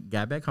when I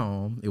got back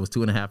home, it was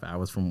 2.5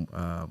 hours from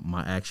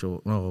my actual,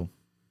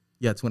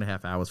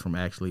 2.5 hours from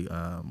actually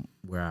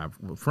where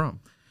I'm from.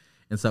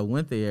 And so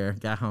went there,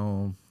 got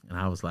home, and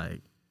I was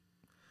like,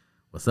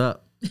 what's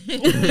up? You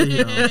know what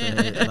I'm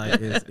saying?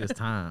 Like, it's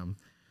time.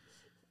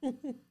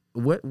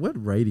 What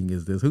rating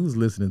is this? Who's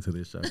listening to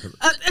this show?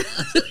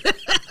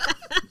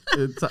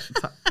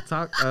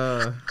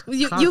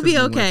 You'll be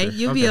okay.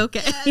 You'll be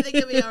okay. I think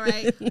you'll be all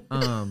right.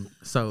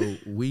 So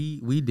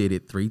we did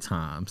it 3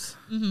 times.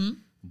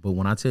 But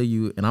when I tell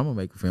you, and I'm gonna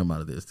make a film out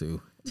of this too.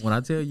 When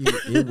I tell you,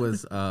 it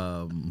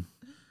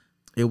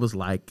was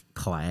like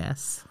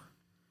class.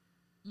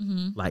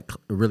 Like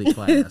really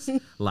class,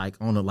 like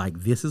on a like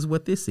this is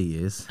what this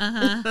is,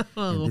 and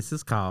this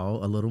is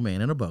called A Little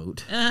Man in a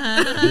Boat.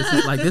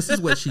 This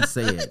is what she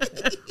said.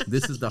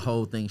 This is the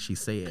whole thing she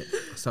said.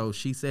 So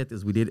she said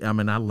this. We did. I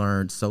mean, I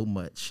learned so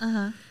much,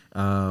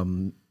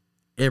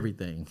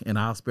 everything, and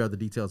I'll spare the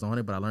details on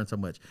it. But I learned so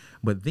much.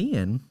 But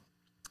then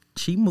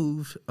she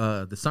moved.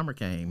 The summer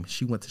came.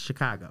 She went to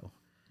Chicago,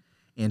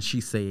 and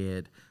she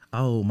said,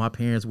 "Oh, my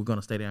parents were going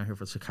to stay down here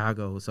for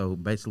Chicago, so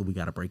basically we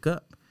got to break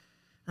up."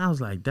 I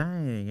was like,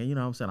 dang, and you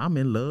know what I'm saying? I'm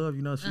in love,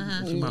 you know, she's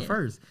my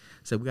first.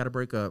 So we got to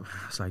break up.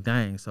 I was like,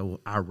 dang. So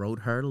I wrote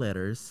her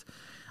letters.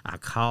 I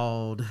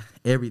called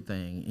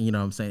everything, you know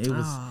what I'm saying? It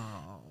was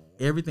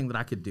everything that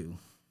I could do.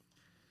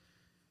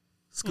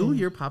 School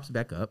year pops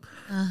back up.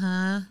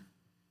 I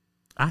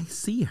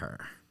see her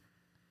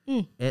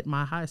at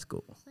my high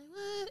school. Say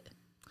what?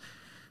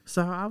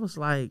 So I was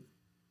like,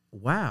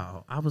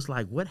 wow. I was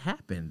like, what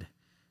happened?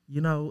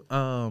 You know,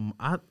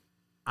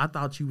 I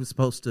thought you was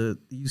supposed to,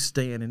 you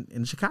staying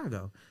in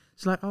Chicago.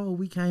 She's like, oh,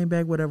 we came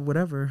back,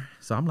 whatever.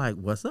 So I'm like,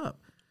 what's up?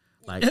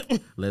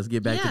 Like, let's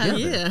get back together.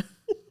 Yeah.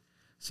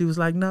 She was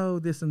like, no,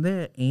 this and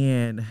that.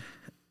 And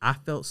I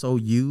felt so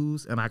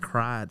used, and I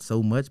cried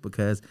so much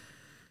because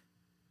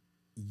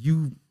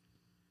you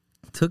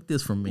took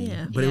this from me.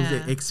 Yeah. But it was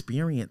an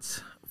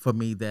experience for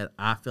me that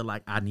I feel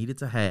like I needed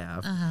to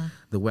have.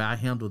 The way I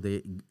handled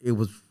it,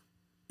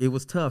 it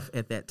was tough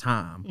at that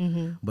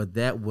time, but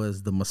that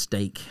was the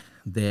mistake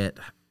that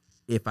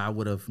if I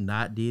would have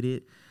not did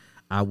it,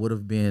 I would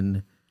have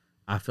been,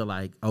 I feel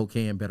like,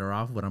 okay and better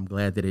off. But I'm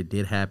glad that it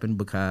did happen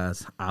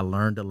because I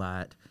learned a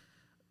lot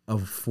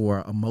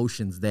for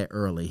emotions that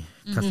early,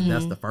 because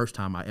that's the first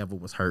time I ever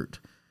was hurt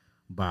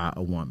by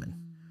a woman.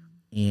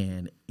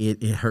 And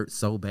it hurt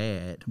so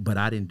bad, but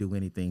I didn't do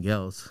anything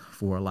else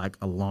for like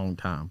a long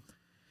time.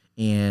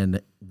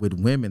 And with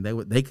women,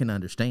 they can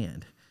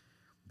understand.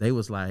 They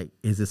was like,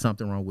 is there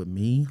something wrong with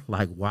me?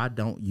 Like, why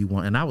don't you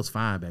want? And I was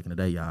fine back in the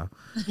day, y'all.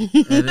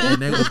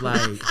 And they was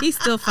like, He's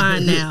still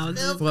fine now.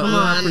 well,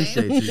 I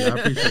appreciate you.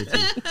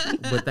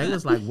 But they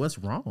was like, what's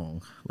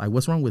wrong? Like,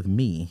 what's wrong with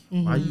me?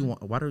 Why do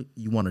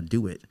you want to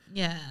do it?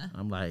 Yeah.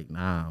 I'm like,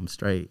 nah, I'm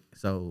straight.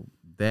 So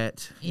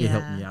that it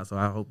helped me out. So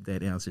I hope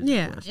that answers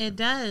your question. It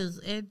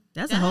does.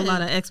 That's a whole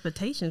lot of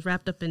expectations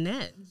wrapped up in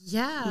that.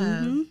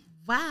 Yeah.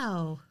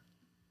 Wow.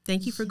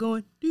 Thank you for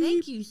going.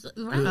 Thank you.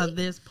 Right? Oh,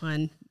 there's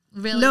pun.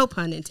 Really? No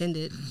pun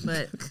intended,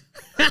 but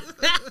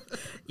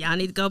y'all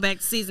need to go back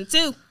to season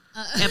 2,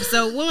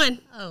 episode 1.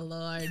 Oh,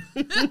 Lord.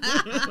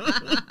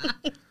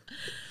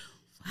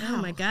 Oh,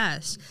 my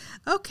gosh.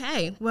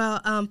 Okay. Well,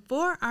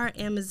 for our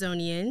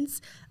Amazonians,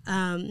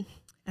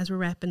 as we're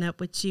wrapping up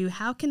with you,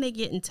 how can they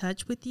get in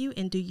touch with you,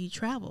 and do you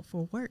travel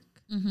for work?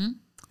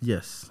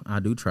 Yes,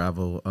 I do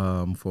travel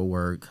for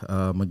work.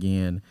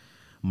 Again,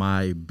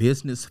 my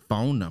business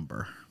phone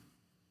number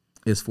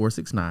is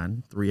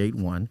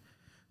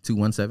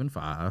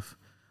 469-381-2175.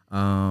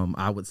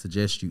 I would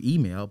suggest you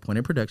email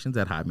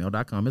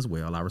pointedproductions@hotmail.com as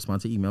well. I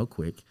respond to email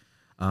quick.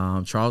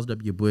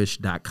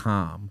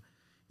 CharlesWBush.com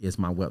is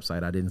my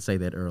website. I didn't say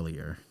that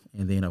earlier.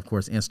 And then, of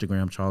course,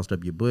 Instagram, Charles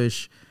W.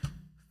 Bush,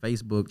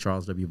 Facebook,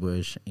 Charles W.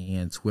 Bush,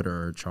 and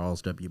Twitter,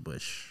 Charles W.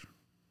 Bush,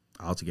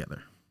 all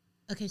together.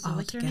 Okay, so All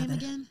what's your together. name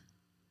again?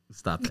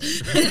 Stop that.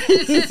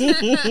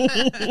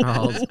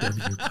 Charles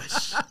W.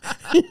 Bush.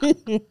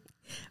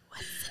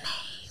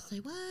 Say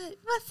what?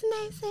 What's the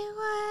name? Say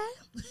what?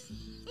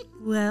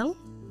 Well,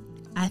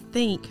 I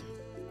think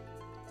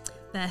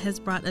that has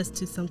brought us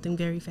to something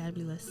very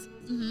fabulous.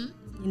 You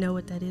know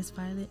what that is,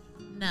 Violet?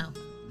 No.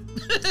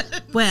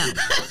 Well,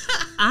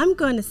 I'm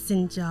going to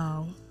send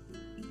y'all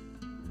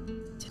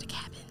to the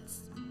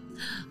cabins.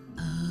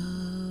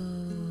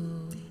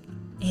 Oh.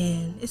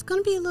 And it's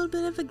going to be a little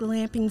bit of a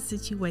glamping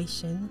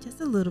situation,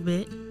 just a little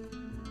bit.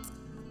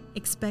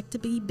 Expect to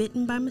be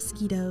bitten by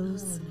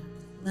mosquitoes. Oh, no.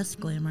 Less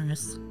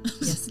glamorous.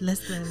 Yes,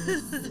 less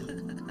glamorous.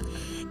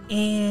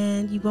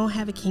 And you won't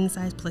have a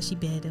king-size plushy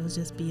bed. It'll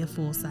just be a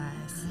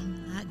full-size.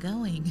 I'm not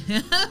going.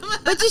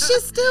 But you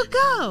should still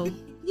go.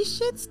 You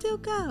should still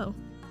go.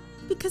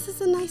 Because it's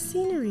a nice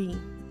scenery.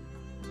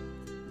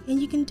 And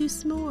you can do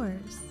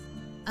s'mores.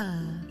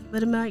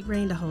 But it might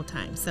rain the whole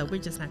time, so we're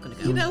just not going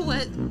to go. You know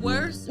what?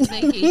 Worst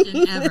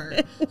vacation ever.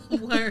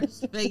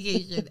 Worst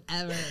vacation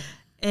ever.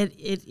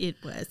 It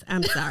was.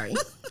 I'm sorry.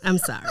 I'm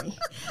sorry.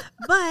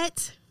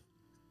 But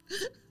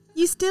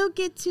you still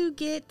get to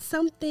get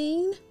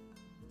something.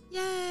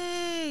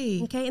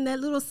 Yay. Okay, and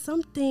that little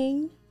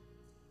something.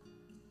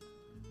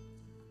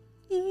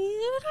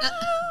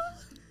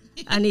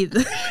 I need the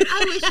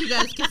I wish you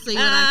guys could see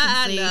what I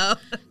can see. know.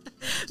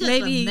 Just a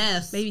Maybe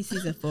mess.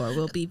 season 4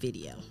 will be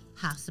video.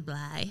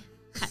 Possibly.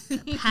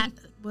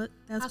 What?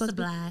 That's supposed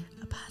to be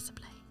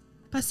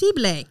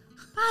Possibly.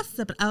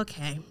 Possible.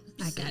 Okay,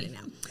 I got it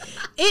now.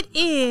 It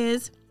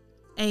is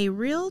a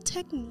Real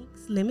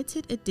Techniques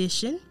limited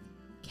edition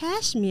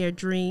Cashmere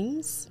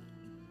Dreams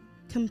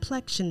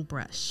complexion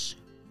brush.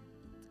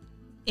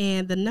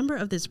 And the number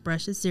of this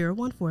brush is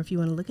 014 if you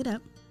want to look it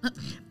up.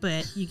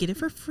 But you get it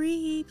for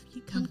free if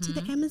you come to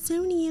the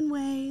Amazonian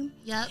way.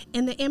 Yep.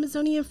 And the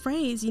Amazonian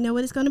phrase, you know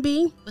what it's going to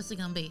be? What's it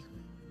going to be?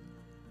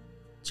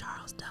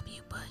 Charles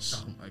W. Bush.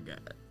 Oh, my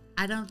God.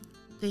 I don't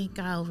think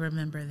I'll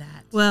remember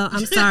that. Well,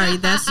 I'm sorry,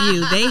 that's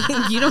you.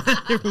 You don't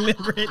have to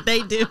remember it.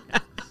 They do.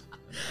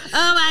 Oh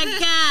my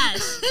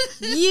gosh.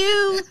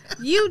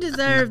 You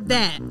deserve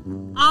that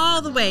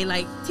all the way,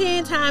 like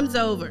 10 times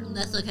over.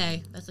 That's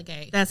okay. That's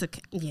okay. That's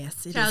okay.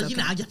 Yes, it Charles, is you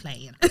okay. know, I'm just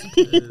playing.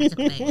 Just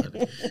playing.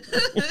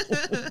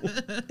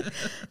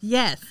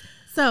 Yes.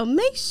 So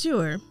make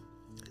sure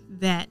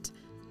that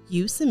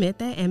you submit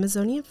that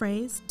Amazonian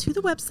phrase to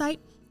the website.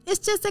 It's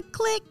just a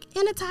click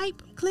and a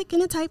type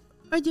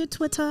on your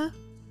Twitter,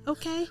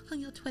 okay? On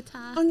your Twitter.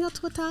 On your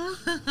Twitter.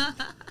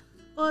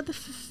 Or the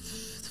Facebook.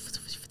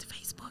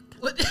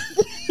 What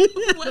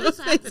is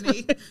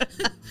happening?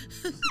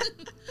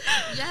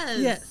 Yes.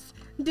 Yes.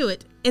 Do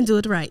it and do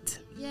it right.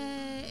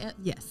 Yay.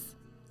 Yes.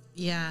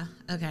 Yeah.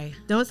 Okay.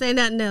 Don't say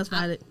nothing else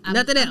about it.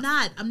 Nothing else.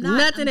 I'm not.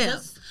 Nothing I'm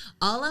else.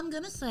 All I'm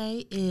going to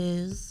say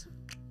is,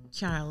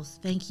 Charles,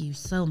 thank you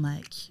so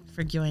much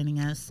for joining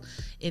us.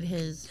 It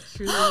has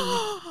truly...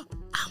 I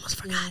almost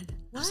forgot.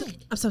 What?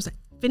 I'm so sorry.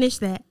 Finish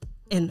that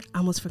and I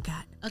almost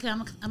forgot. Okay, I'm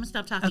going to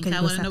stop talking Okay, because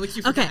I we'll want to know stop. what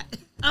you forgot.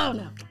 Okay. Oh,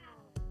 no.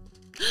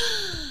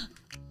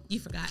 You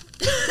forgot.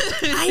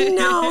 I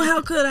know.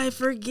 How could I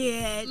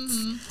forget?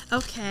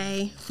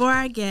 Okay. For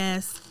our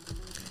guests,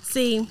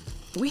 see,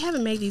 we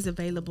haven't made these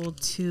available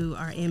to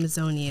our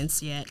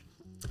Amazonians yet,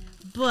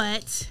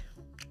 but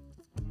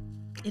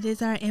it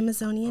is our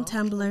Amazonian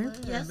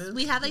Tumblr. Yes,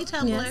 we have a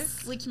Tumblr,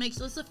 Yes. which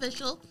makes us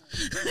official.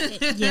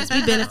 Yes,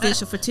 we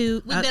beneficial for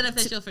two. We're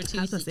beneficial for 2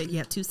 I was gonna say,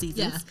 seasons. 2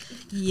 seasons.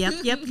 Yep.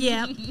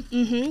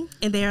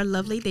 And they are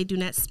lovely. They do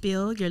not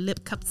spill. Your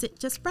lip cups it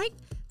just right,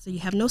 so you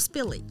have no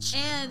spillage.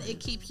 And it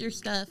keeps your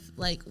stuff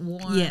like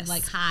warm, Yes.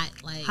 like hot,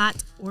 like Hot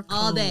or cold.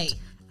 all day.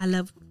 I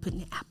love putting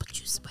the apple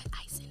juice with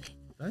ice in it.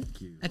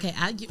 Thank you. Okay,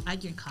 I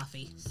drink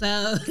coffee,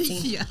 so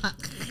yeah.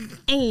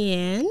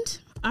 And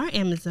our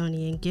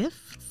Amazonian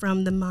gift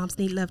from the Moms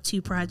Need Love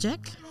 2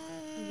 project.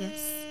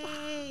 Yes.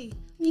 Yay.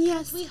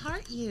 Yes. We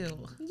heart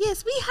you,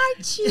 Yes, we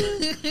heart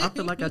you. I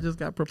feel like I just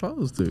got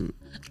proposed to.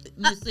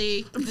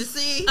 Missy.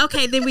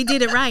 Okay, then we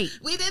did it right.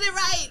 We did it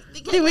right.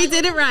 because Then we like,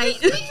 did it right.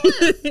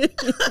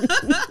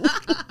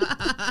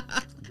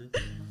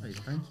 Hey,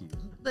 thank you.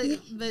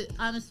 But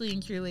honestly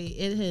and truly,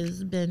 it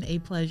has been a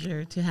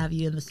pleasure to have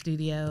you in the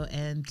studio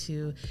and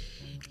to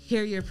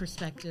hear your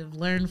perspective,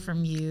 learn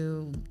from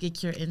you,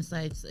 get your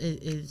insights.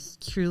 It is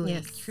truly,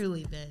 Yes.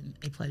 truly been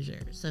a pleasure.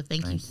 So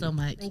thank you Thank so you.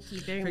 much Thank you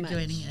very for much.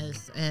 joining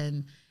us.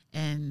 And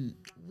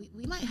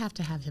we might have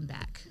to have him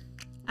back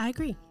I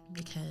agree.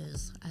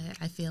 because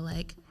I feel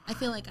like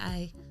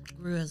I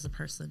grew as a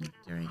person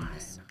during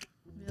this.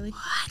 Really?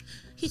 What?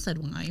 He said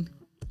wine.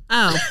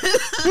 Oh.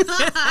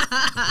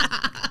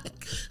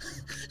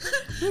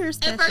 We're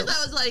special.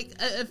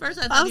 At first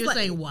I thought I was you were like-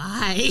 saying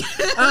why.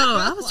 Oh,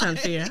 I was trying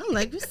to figure out. I'm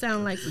like, this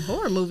sound like some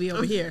horror movie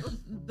over here.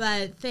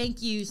 But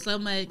thank you so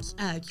much,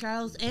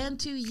 Charles, and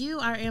to you,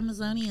 our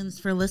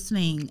Amazonians, for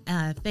listening.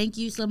 Thank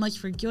you so much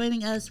for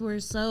joining us. We're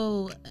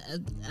so,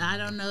 I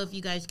don't know if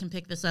you guys can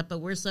pick this up, but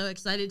we're so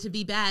excited to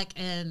be back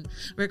and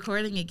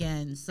recording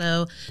again.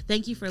 So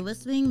thank you for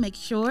listening. Make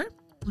sure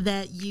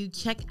that you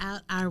check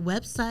out our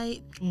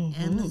website,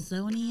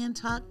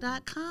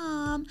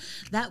 AmazonianTalk.com.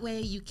 That way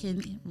you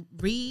can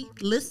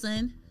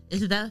re-listen.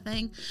 Is that a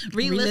thing?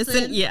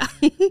 Re-listen. Yeah.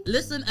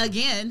 Listen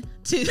again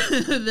to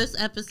this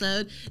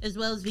episode, as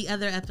well as the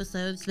other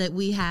episodes that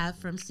we have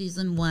from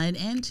season 1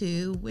 and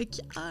 2, which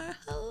are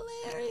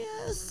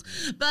hilarious.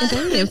 But And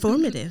very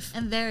informative.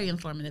 and very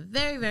informative.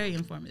 Very, very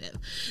informative.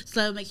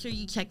 So make sure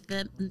you check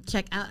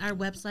out our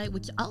website,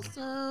 which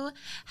also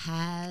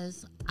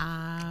has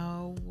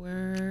our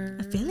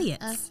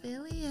Affiliates.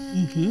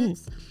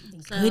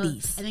 So,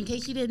 Goodies. and in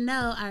case you didn't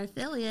know, our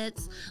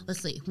affiliates,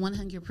 let's see,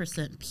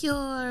 100%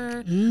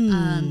 Pure,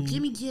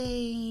 Jimmy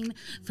Jane,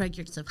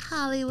 Fredericks of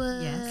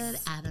Hollywood,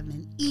 Yes. Adam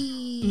and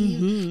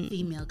Eve,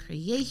 Female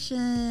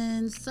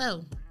Creations.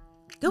 So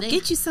Go They-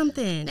 get you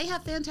something. they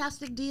have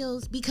fantastic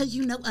deals because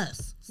you know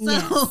us. So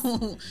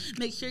Yes.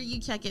 make sure you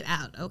check it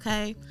out,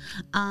 okay?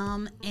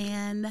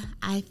 And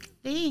I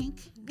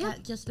think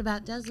that just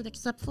about does it,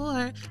 except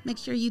for make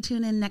sure you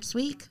tune in next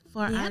week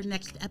for our Yep.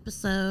 next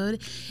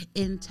episode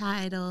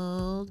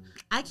entitled,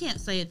 I can't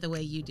say it the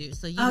way you do,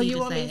 so you Oh, need you to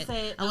want say me to it.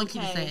 say it? I want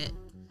you to Okay. say it.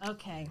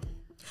 Okay.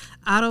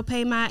 Auto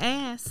pay my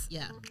ass.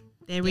 Yeah.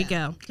 There we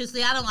go. Because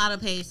see, I don't auto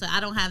pay, so I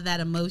don't have that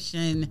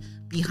emotion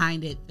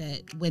behind it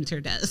that Winter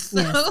does.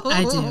 Yes, So-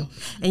 I do.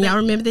 And y'all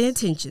remember the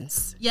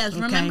intentions. Yes,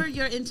 Okay? remember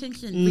your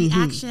intention,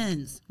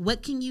 reactions.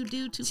 What can you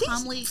do to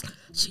calmly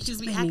She to just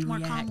made react me more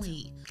react.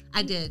 calmly?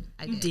 I did.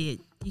 You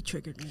did. You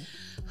triggered me.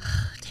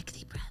 Take a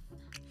deep breath.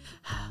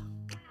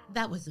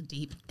 That wasn't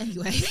deep.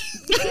 Anyway,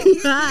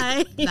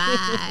 Bye.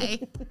 bye.